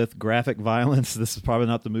okay with graphic violence, this is probably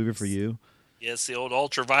not the movie for you. Yes, the old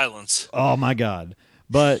ultra violence. Oh my god.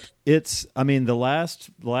 But the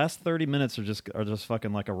last 30 minutes are just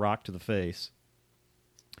fucking like a rock to the face.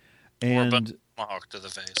 And or a tomahawk to the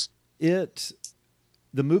face.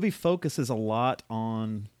 The movie focuses a lot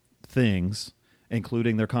on things,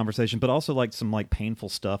 including their conversation, but also like some like painful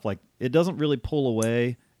stuff. Like it doesn't really pull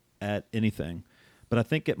away at anything. But I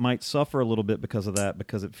think it might suffer a little bit because of that,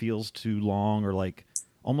 because it feels too long or like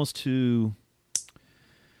almost too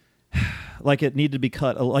like it needed to be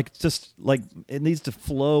cut, like just like it needs to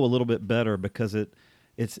flow a little bit better because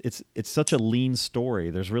it's such a lean story.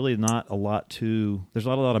 There's really not a lot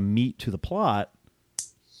of meat to the plot,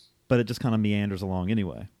 but it just kind of meanders along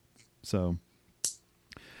anyway. So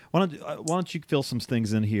why don't you fill some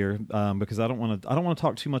things in here, because I don't want to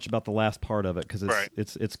talk too much about the last part of it because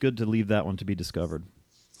it's good to leave that one to be discovered.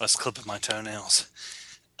 Let's clip at my toenails.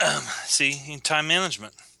 See, time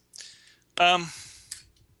management.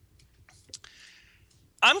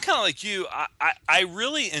 I'm kind of like you. I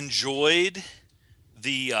really enjoyed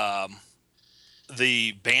the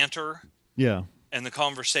banter Yeah. and the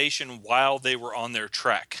conversation while they were on their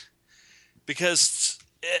trek. Because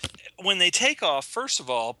when they take off, first of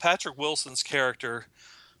all, Patrick Wilson's character,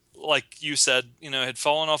 like you said, had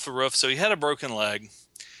fallen off the roof, so he had a broken leg,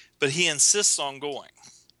 but he insists on going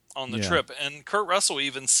on the trip. And Kurt Russell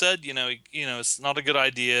even said, it's not a good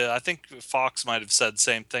idea. I think Fox might have said the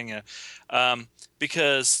same thing,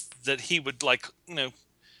 because that he would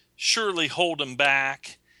surely hold him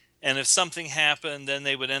back. And if something happened, then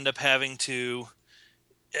they would end up having to,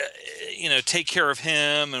 take care of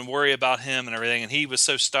him and worry about him and everything. And he was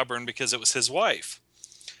so stubborn because it was his wife.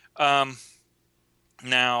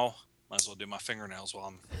 Now, might as well do my fingernails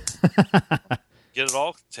while I'm get it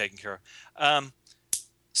all taken care of.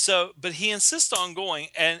 But he insists on going,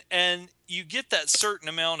 and you get that certain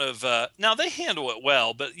amount of. Now they handle it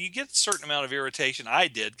well, but you get a certain amount of irritation. I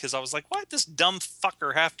did, because I was like, "Why'd this dumb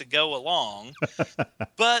fucker have to go along?"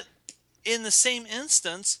 But in the same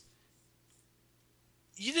instance,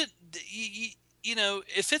 if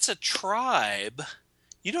it's a tribe,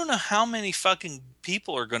 you don't know how many fucking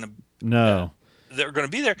people are going to. No. They're going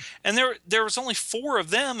to be there, and there was only 4 of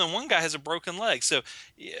them, and one guy has a broken leg. So,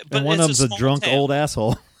 but and one of them's a drunk town. old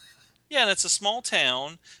asshole. Yeah, and it's a small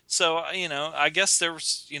town, so I guess there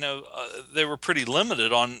was they were pretty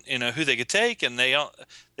limited on who they could take, and they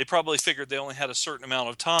probably figured they only had a certain amount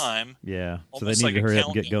of time. Yeah, so they needed to hurry up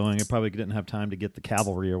and get going. They probably didn't have time to get the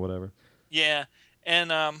cavalry or whatever. Yeah,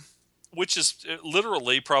 and which is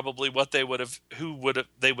literally probably what they would have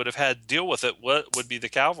had to deal with it. What would be the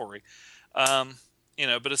cavalry?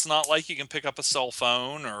 But it's not like you can pick up a cell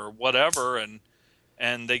phone or whatever and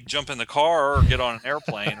they jump in the car or get on an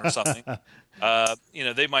airplane or something.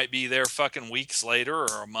 They might be there fucking weeks later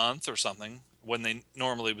or a month or something when they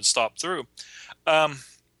normally would stop through. But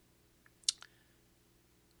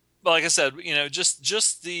like I said,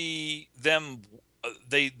 just them.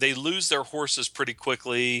 They lose their horses pretty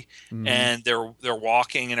quickly, and they're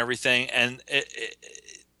walking and everything, and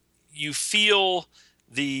you feel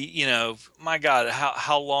my God,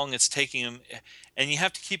 how long it's taking him. And you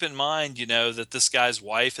have to keep in mind, that this guy's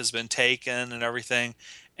wife has been taken and everything.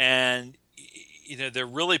 And, they're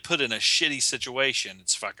really put in a shitty situation.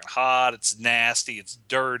 It's fucking hot. It's nasty. It's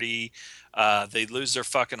dirty. They lose their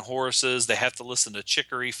fucking horses. They have to listen to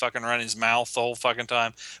Chicory fucking run his mouth the whole fucking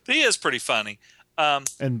time. But he is pretty funny.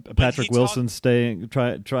 And Patrick Wilson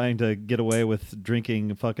trying to get away with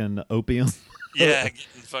drinking fucking opium. Yeah,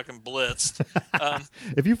 getting fucking blitzed.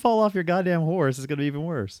 If you fall off your goddamn horse, it's going to be even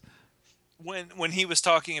worse. When he was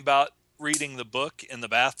talking about reading the book in the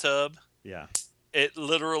bathtub, yeah, it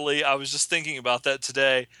literally, I was just thinking about that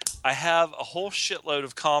today. I have a whole shitload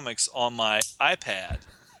of comics on my iPad,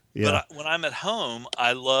 but when I'm at home,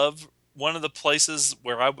 I love one of the places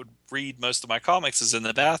where I would read most of my comics is in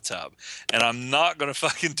the bathtub, and I'm not going to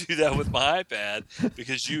fucking do that with my iPad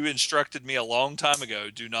because you instructed me a long time ago,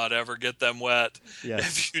 do not ever get them wet. Yes.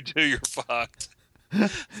 If you do, you're fucked.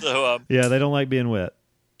 So yeah, they don't like being wet.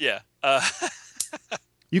 Yeah.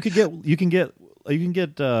 You can get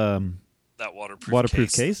that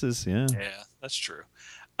waterproof cases. Yeah, that's true.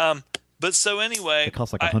 But so anyway, it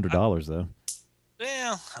costs like $100 though.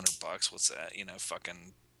 Yeah, $100. What's that?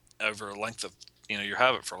 Fucking over a length of you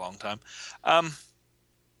have it for a long time.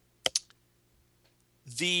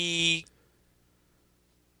 The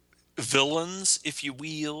villains, if you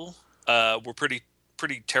will, were pretty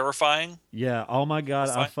terrifying. Yeah. Oh my God.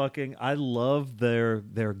 I love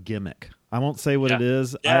their gimmick. I won't say what it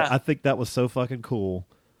is. Yeah. I think that was so fucking cool.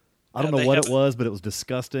 I don't know what it was, but it was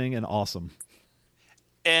disgusting and awesome.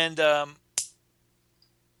 And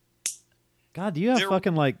God, do you have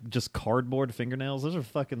fucking like just cardboard fingernails? Those are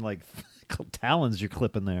fucking like talons you're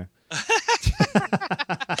clipping there.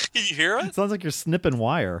 Can you hear it? It sounds like you're snipping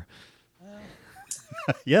wire.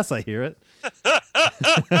 Yes, I hear it. Damn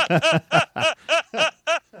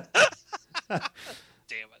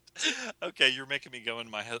it. Okay, you're making me go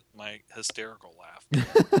into my hysterical laugh.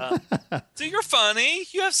 So you're funny.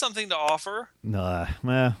 You have something to offer. Nah,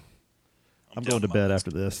 man. I'm going to bed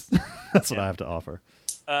after this. That's what I have to offer.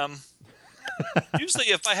 Usually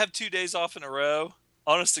if I have 2 days off in a row,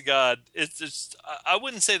 honest to God, it's just, I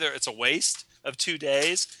wouldn't say it's a waste of 2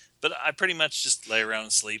 days, but I pretty much just lay around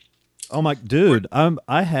and sleep. Oh my dude,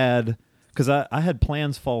 I had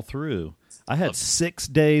plans fall through. I had 6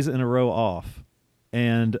 days in a row off,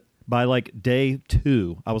 and by like day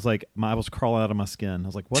 2, I was like, I was crawling out of my skin. I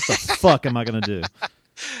was like, what the fuck am I gonna do?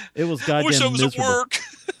 It was goddamn wish I was miserable. at work.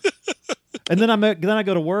 And then I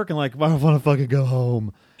go to work and like, I want to fucking go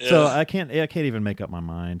home. Yeah. So I can't even make up my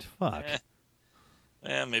mind. Fuck.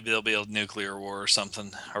 maybe there'll be a nuclear war or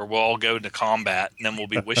something, or we'll all go into combat, and then we'll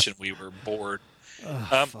be wishing we were bored.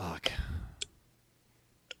 Fuck.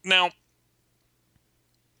 Now,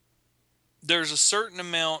 there's a certain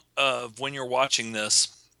amount of when you're watching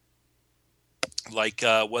this, like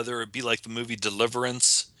whether it be like the movie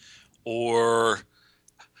Deliverance, or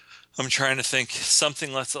I'm trying to think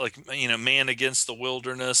something less like, Man Against the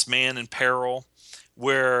Wilderness, Man in Peril,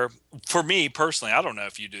 where for me personally, I don't know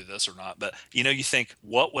if you do this or not, but you think,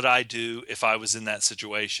 what would I do if I was in that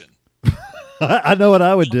situation? I know what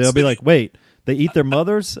I would do. I'd be like, wait, they eat their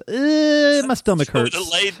mothers? My stomach hurts.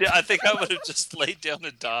 I think I would have just laid down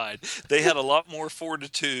and died. They had a lot more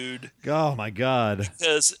fortitude. Oh my God.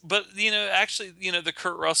 But actually, the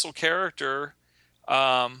Kurt Russell character,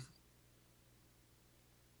 I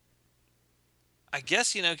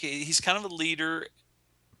guess, he's kind of a leader,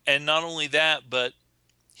 and not only that, but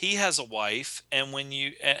he has a wife and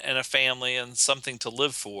and a family and something to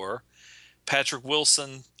live for. Patrick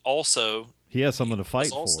Wilson also. He has someone to fight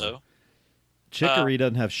for. Chicory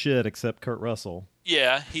doesn't have shit except Kurt Russell.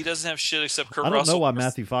 Yeah, he doesn't have shit except Kurt Russell. I don't know why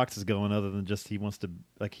Matthew Fox is going, other than just he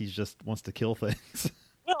just wants to kill things.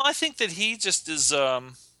 Well, I think that he just is.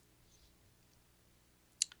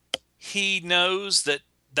 He knows that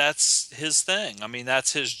that's his thing. I mean,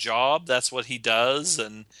 that's his job. That's what he does,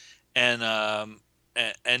 and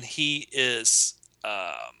he is.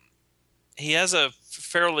 He has a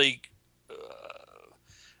fairly.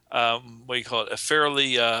 What do you call it? A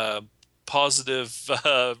fairly positive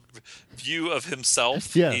view of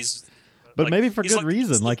himself. Yeah, but maybe for good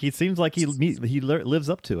reason. Like, he seems like he lives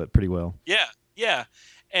up to it pretty well. Yeah,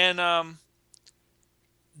 and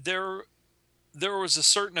there was a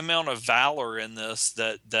certain amount of valor in this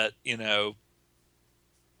that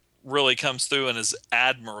really comes through and is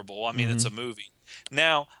admirable. I mean, It's a movie.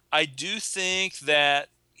 Now, I do think that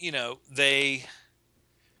they.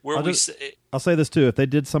 I'll say this too. If they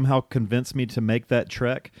did somehow convince me to make that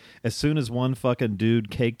trek, as soon as one fucking dude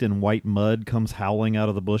caked in white mud comes howling out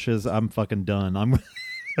of the bushes, I'm fucking done.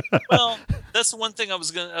 Well, that's the one thing I was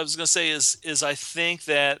gonna say is I think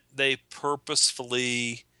that they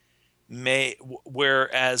purposefully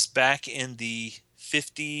whereas back in the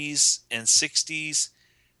 50s and 60s,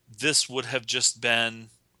 this would have just been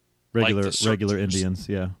regular Indians.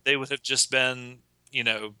 Yeah, they would have just been.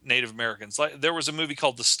 Native Americans. Like, there was a movie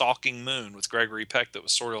called The Stalking Moon with Gregory Peck that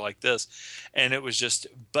was sort of like this, and it was just.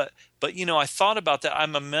 But I thought about that.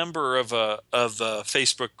 I'm a member of a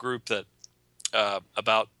Facebook group that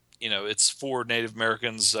about it's for Native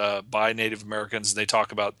Americans by Native Americans, and they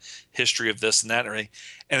talk about history of this and that and everything,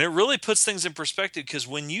 and it really puts things in perspective, because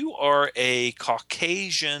when you are a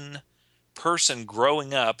Caucasian person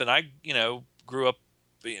growing up, and I grew up.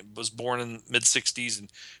 Was born in mid 60s and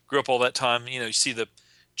grew up all that time. You see the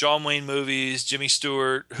John Wayne movies, Jimmy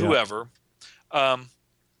Stewart, whoever. Yeah.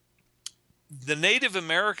 The Native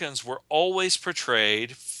Americans were always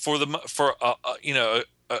portrayed for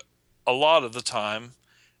a lot of the time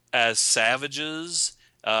as savages.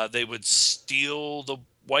 They would steal the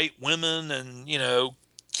white women and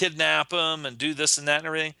kidnap them and do this and that and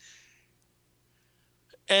everything.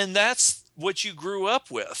 And that's what you grew up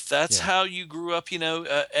with. That's how you grew up,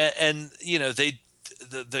 the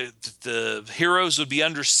heroes would be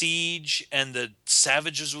under siege and the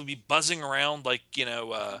savages would be buzzing around like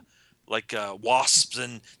wasps,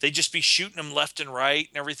 and they'd just be shooting them left and right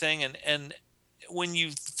and everything. And when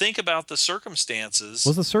you think about the circumstances,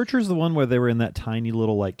 was The Searchers the one where they were in that tiny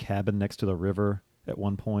little like cabin next to the river at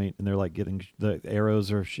one point, and they're like getting the arrows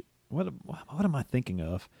or what am I thinking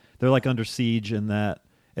of? They're like under siege in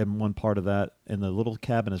one part of that, and the little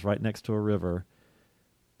cabin is right next to a river,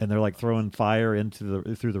 and they're like throwing fire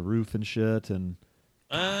through the roof and shit. And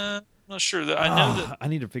I'm not sure that I know that. I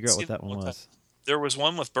need to figure out what that one was. There was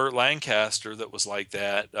one with Burt Lancaster that was like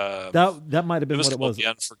that. That might have been what it was. The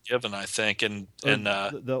Unforgiven, I think, and it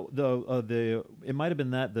might have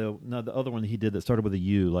been that the other one he did that started with a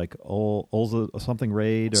U, like Olza something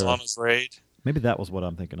Raid or Olza's Raid. Maybe that was what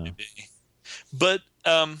I'm thinking of. Maybe. But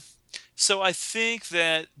so I think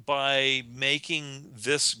that by making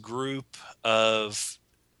this group of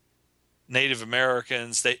Native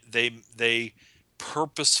Americans, they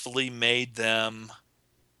purposefully made them.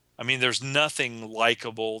 I mean, there's nothing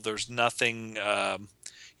likable. There's nothing,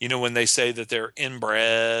 when they say that they're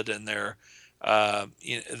inbred and they're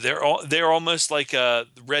almost like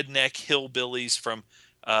redneck hillbillies from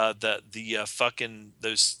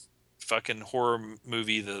those fucking horror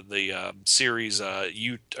movie, the series,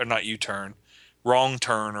 not U-Turn, Wrong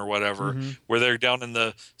Turn or whatever, where they're down in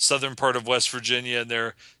the southern part of West Virginia, and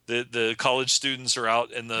the college students are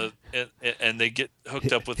out and they get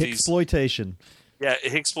hooked up with these exploitation. Yeah,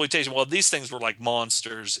 exploitation. Well, these things were like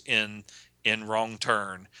monsters in Wrong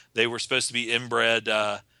Turn. They were supposed to be inbred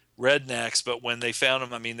rednecks, but when they found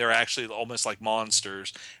them, I mean, they're actually almost like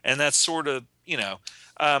monsters. And that's sort of,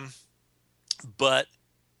 but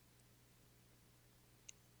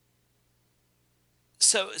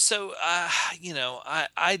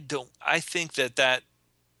I think that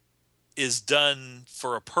is done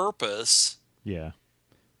for a purpose. Yeah.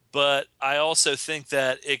 But I also think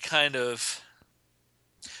that it kind of,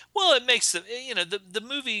 well, it makes the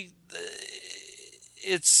movie,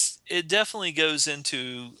 it definitely goes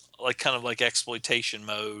into like kind of like exploitation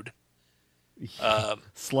mode.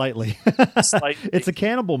 Slightly. It's a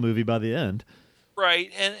cannibal movie by the end.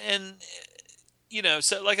 Right. And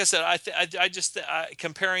so like I said, I just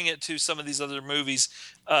comparing it to some of these other movies,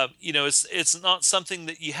 it's not something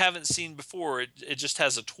that you haven't seen before. It just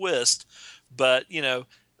has a twist, but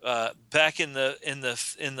back in the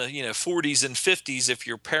 40s and 50s, if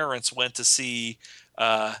your parents went to see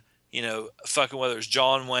fucking whether it's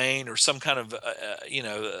John Wayne or some kind of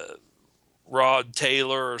Rod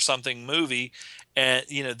Taylor or something movie, and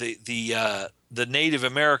the Native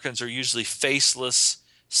Americans are usually faceless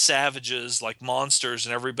savages, like monsters,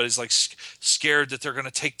 and everybody's like scared that they're going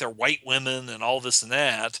to take their white women and all this and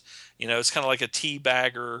that. It's kind of like a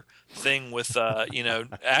teabagger thing with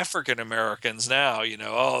African Americans now.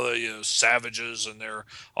 Savages and they're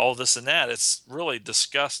all this and that. It's really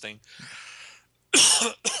disgusting.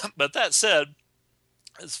 But that said,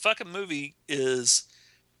 this fucking movie is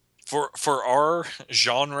for our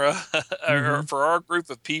genre or for our group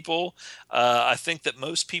of people. I think that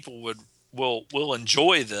most people will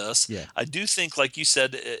enjoy this. Yeah. I do think, like you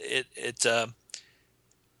said,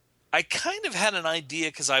 I kind of had an idea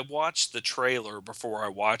because I watched the trailer before I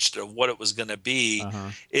watched it, what it was going to be.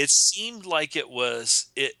 Uh-huh. It seemed like it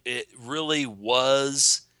really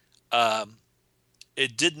was.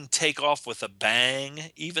 It didn't take off with a bang,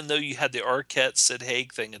 even though you had the Arquette Sid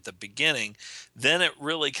Haig thing at the beginning. Then it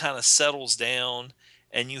really kind of settles down,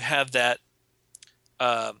 and you have that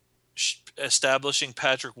establishing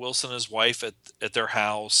Patrick Wilson and his wife at their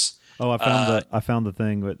house. Oh, I found the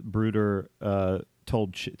thing that Bruder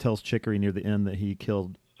tells Chicory near the end that he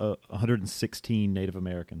killed 116 Native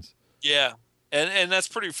Americans. Yeah, and that's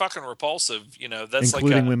pretty fucking repulsive. That's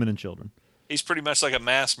including like women and children. He's pretty much like a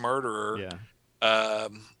mass murderer. Yeah.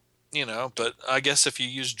 But I guess if you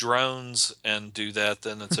use drones and do that,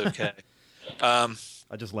 then it's okay. I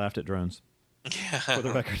just laughed at drones. Yeah. For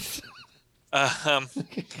the record.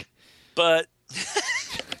 But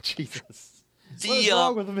Jesus. What is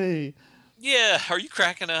wrong with me? Yeah, are you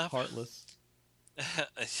cracking up? Heartless.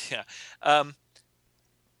 Yeah.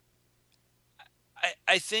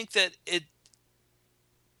 I think that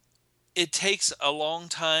it takes a long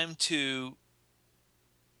time to,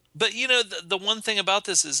 but the one thing about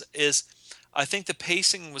this is I think the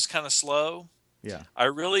pacing was kind of slow. Yeah. I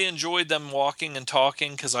really enjoyed them walking and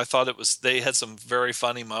talking because I thought they had some very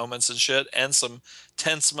funny moments and shit and some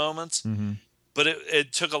tense moments. Mm-hmm. But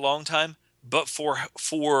it took a long time. But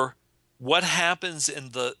for what happens in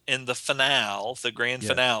the finale, the grand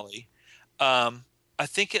finale, I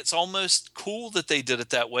think it's almost cool that they did it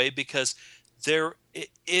that way because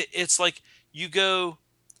it's like you go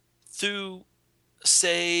through,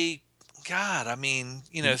 say, God, I mean,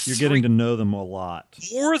 you're getting to know them a lot.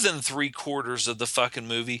 More than 3/4 of the fucking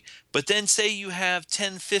movie. But then say you have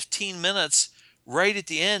 10, 15 minutes right at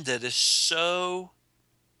the end that is so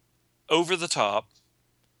over the top,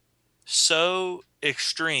 so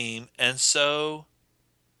extreme, and so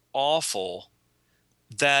awful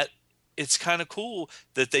that it's kind of cool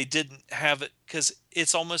that they didn't have it, because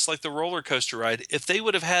it's almost like the roller coaster ride. If they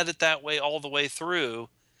would have had it that way all the way through,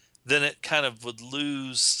 then it kind of would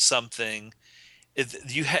lose something.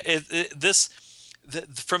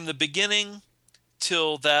 From the beginning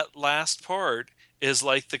till that last part is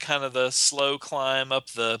like the kind of the slow climb up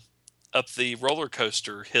the roller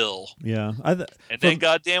coaster hill. Yeah, then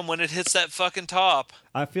goddamn, when it hits that fucking top,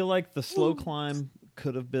 I feel like the slow climb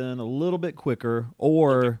could have been a little bit quicker,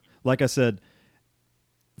 or like I said,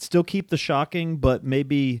 still keep the shocking, but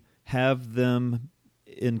maybe have them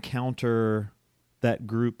encounter that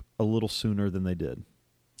group a little sooner than they did.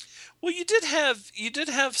 Well, you did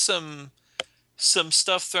have some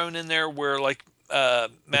stuff thrown in there where like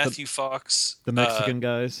Matthew Fox, the Mexican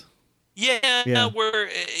guys. Yeah, where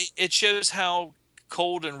it shows how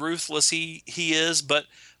cold and ruthless he is, but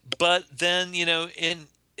then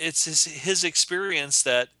it's his experience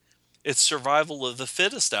that it's survival of the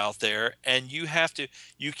fittest out there, and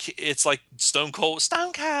it's like Stone Cold.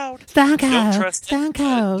 Don't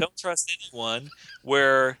trust anyone.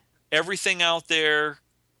 Where everything out there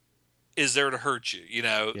is there to hurt you. You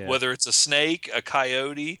know, Yeah. whether it's a snake, a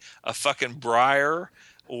coyote, a fucking briar,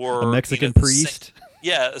 or A Mexican priest.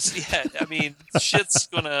 Yeah. I mean, shit's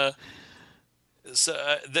gonna.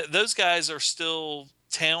 So those guys are still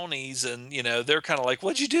townies, and you know they're kind of like,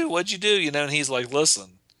 "What'd you do? What'd you do?" You know, and he's like,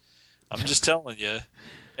 "Listen, I'm just telling you,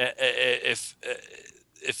 if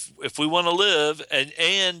we want to live,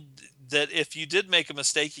 and that if you did make a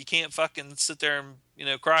mistake, you can't fucking sit there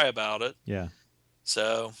and cry about it." Yeah.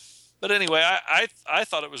 So, but anyway, I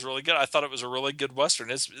thought it was really good. I thought it was a really good Western.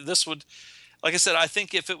 This would, like I said, I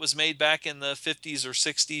think if it was made back in the 50s or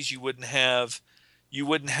 60s, you wouldn't have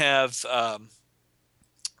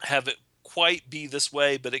it quite be this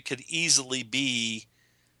way, but it could easily be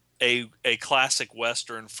a classic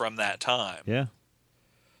Western from that time. Yeah.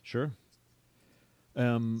 Sure.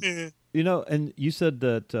 You know, and you said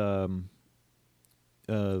that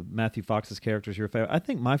Matthew Fox's character is your favorite. I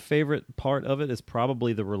think my favorite part of it is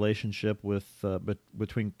probably the relationship with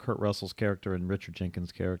between Kurt Russell's character and Richard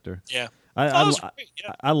Jenkins' character. Yeah.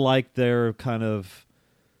 I like their kind of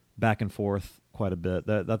back and forth quite a bit.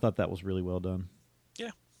 I thought that was really well done.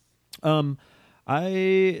 Yeah. To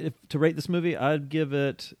rate this movie, I'd give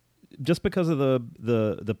it, just because of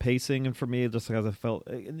the pacing, and for me, just because I felt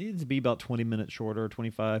it needs to be about 20 minutes shorter,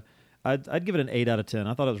 25. I'd give it an 8 out of 10.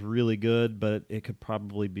 I thought it was really good, but it could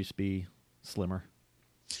probably just be slimmer.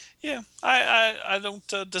 Yeah, I don't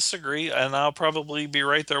disagree, and I'll probably be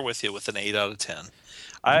right there with you with an 8 out of 10.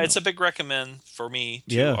 It's a big recommend for me.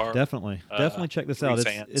 Definitely check this out.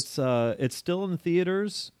 Fans. It's still in the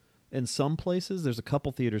theaters in some places. There's a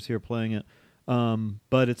couple theaters here playing it,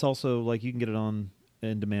 but it's also like you can get it on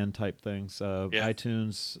in-demand type things.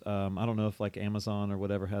 iTunes. I don't know if like Amazon or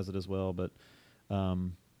whatever has it as well, but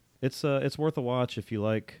it's worth a watch if you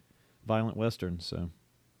like violent westerns. So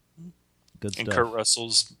good stuff. And Kurt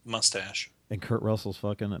Russell's mustache. And Kurt Russell's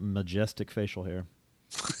fucking majestic facial hair.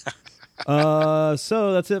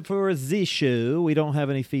 So that's it for the show. We don't have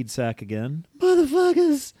any feed sack again,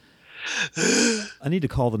 motherfuckers. I need to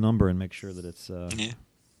call the number and make sure that it's. Maybe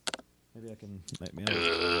I can. But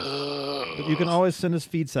you can always send us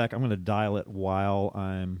feed sack. I'm going to dial it while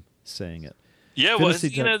I'm saying it. Yeah, well,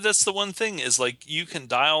 that's the one thing is like you can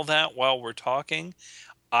dial that while we're talking.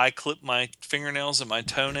 I clipped my fingernails and my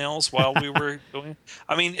toenails while we were doing.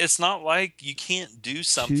 I mean, it's not like you can't do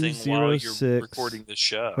something while you're recording the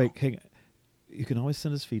show. Wait, hang on. You can always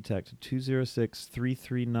send us feedback to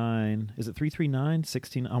 206-339. Is it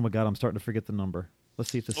 339-16? Oh my God, I'm starting to forget the number.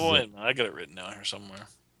 Let's see if this is it. I got it written down here somewhere.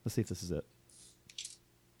 Let's see if this is it.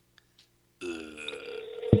 Can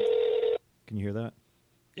you hear that?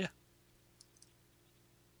 Yeah.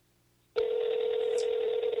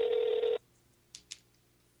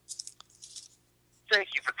 Thank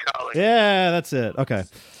you for calling. Yeah, that's it. Okay.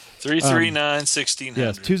 339-1600.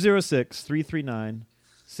 Yes,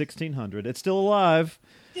 206-339-1600. It's still alive.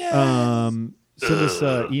 Yeah. Send us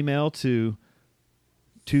email to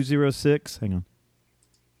 206. Hang on.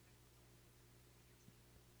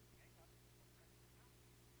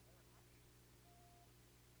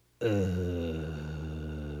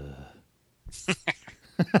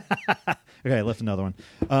 Okay, I left another one.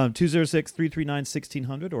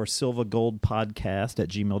 206-339-1600 or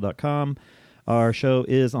silvagoldpodcast@gmail.com. Our show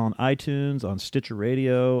is on iTunes, on Stitcher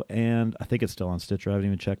Radio, and I think it's still on Stitcher. I haven't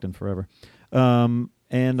even checked in forever. And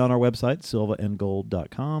on our website,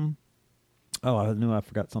 silvaandgold.com. Oh, I knew I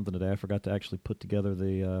forgot something today. I forgot to actually put together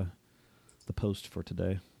the post for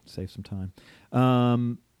today. Save some time.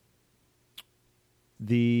 And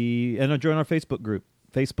join our Facebook group,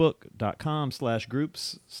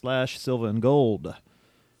 facebook.com/groups/silvaandgold.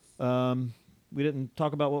 We didn't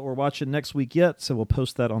talk about what we're watching next week yet, so we'll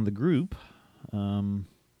post that on the group. I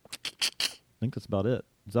think that's about it.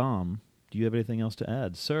 Zom, do you have anything else to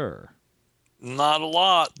add, sir? Not a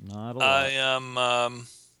lot. Not a lot. I am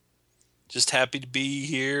just happy to be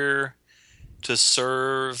here to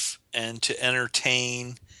serve and to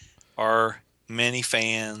entertain our many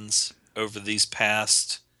fans over these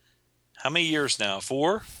past, how many years now?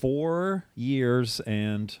 4? 4 years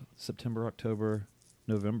and September, October,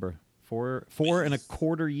 November.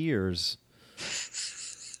 4.25 years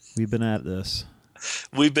we've been at this.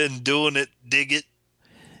 We've been doing it, dig it.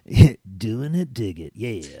 Doing it, dig it,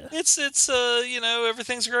 yeah. It's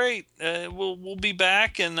everything's great. We'll be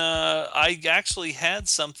back, and I actually had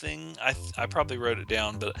something. I probably wrote it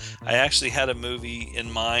down, but I actually had a movie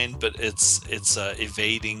in mind, but it's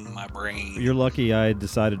evading my brain. You're lucky I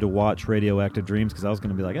decided to watch Radioactive Dreams because I was going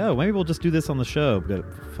to be like, oh, maybe we'll just do this on the show. But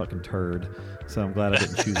fucking turd. So I'm glad I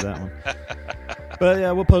didn't choose that one. But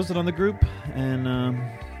yeah, we'll post it on the group, and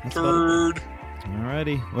that's turd.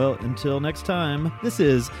 Alrighty. Well, until next time, this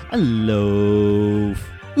is a loaf.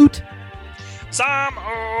 Oot. Some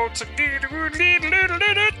oats.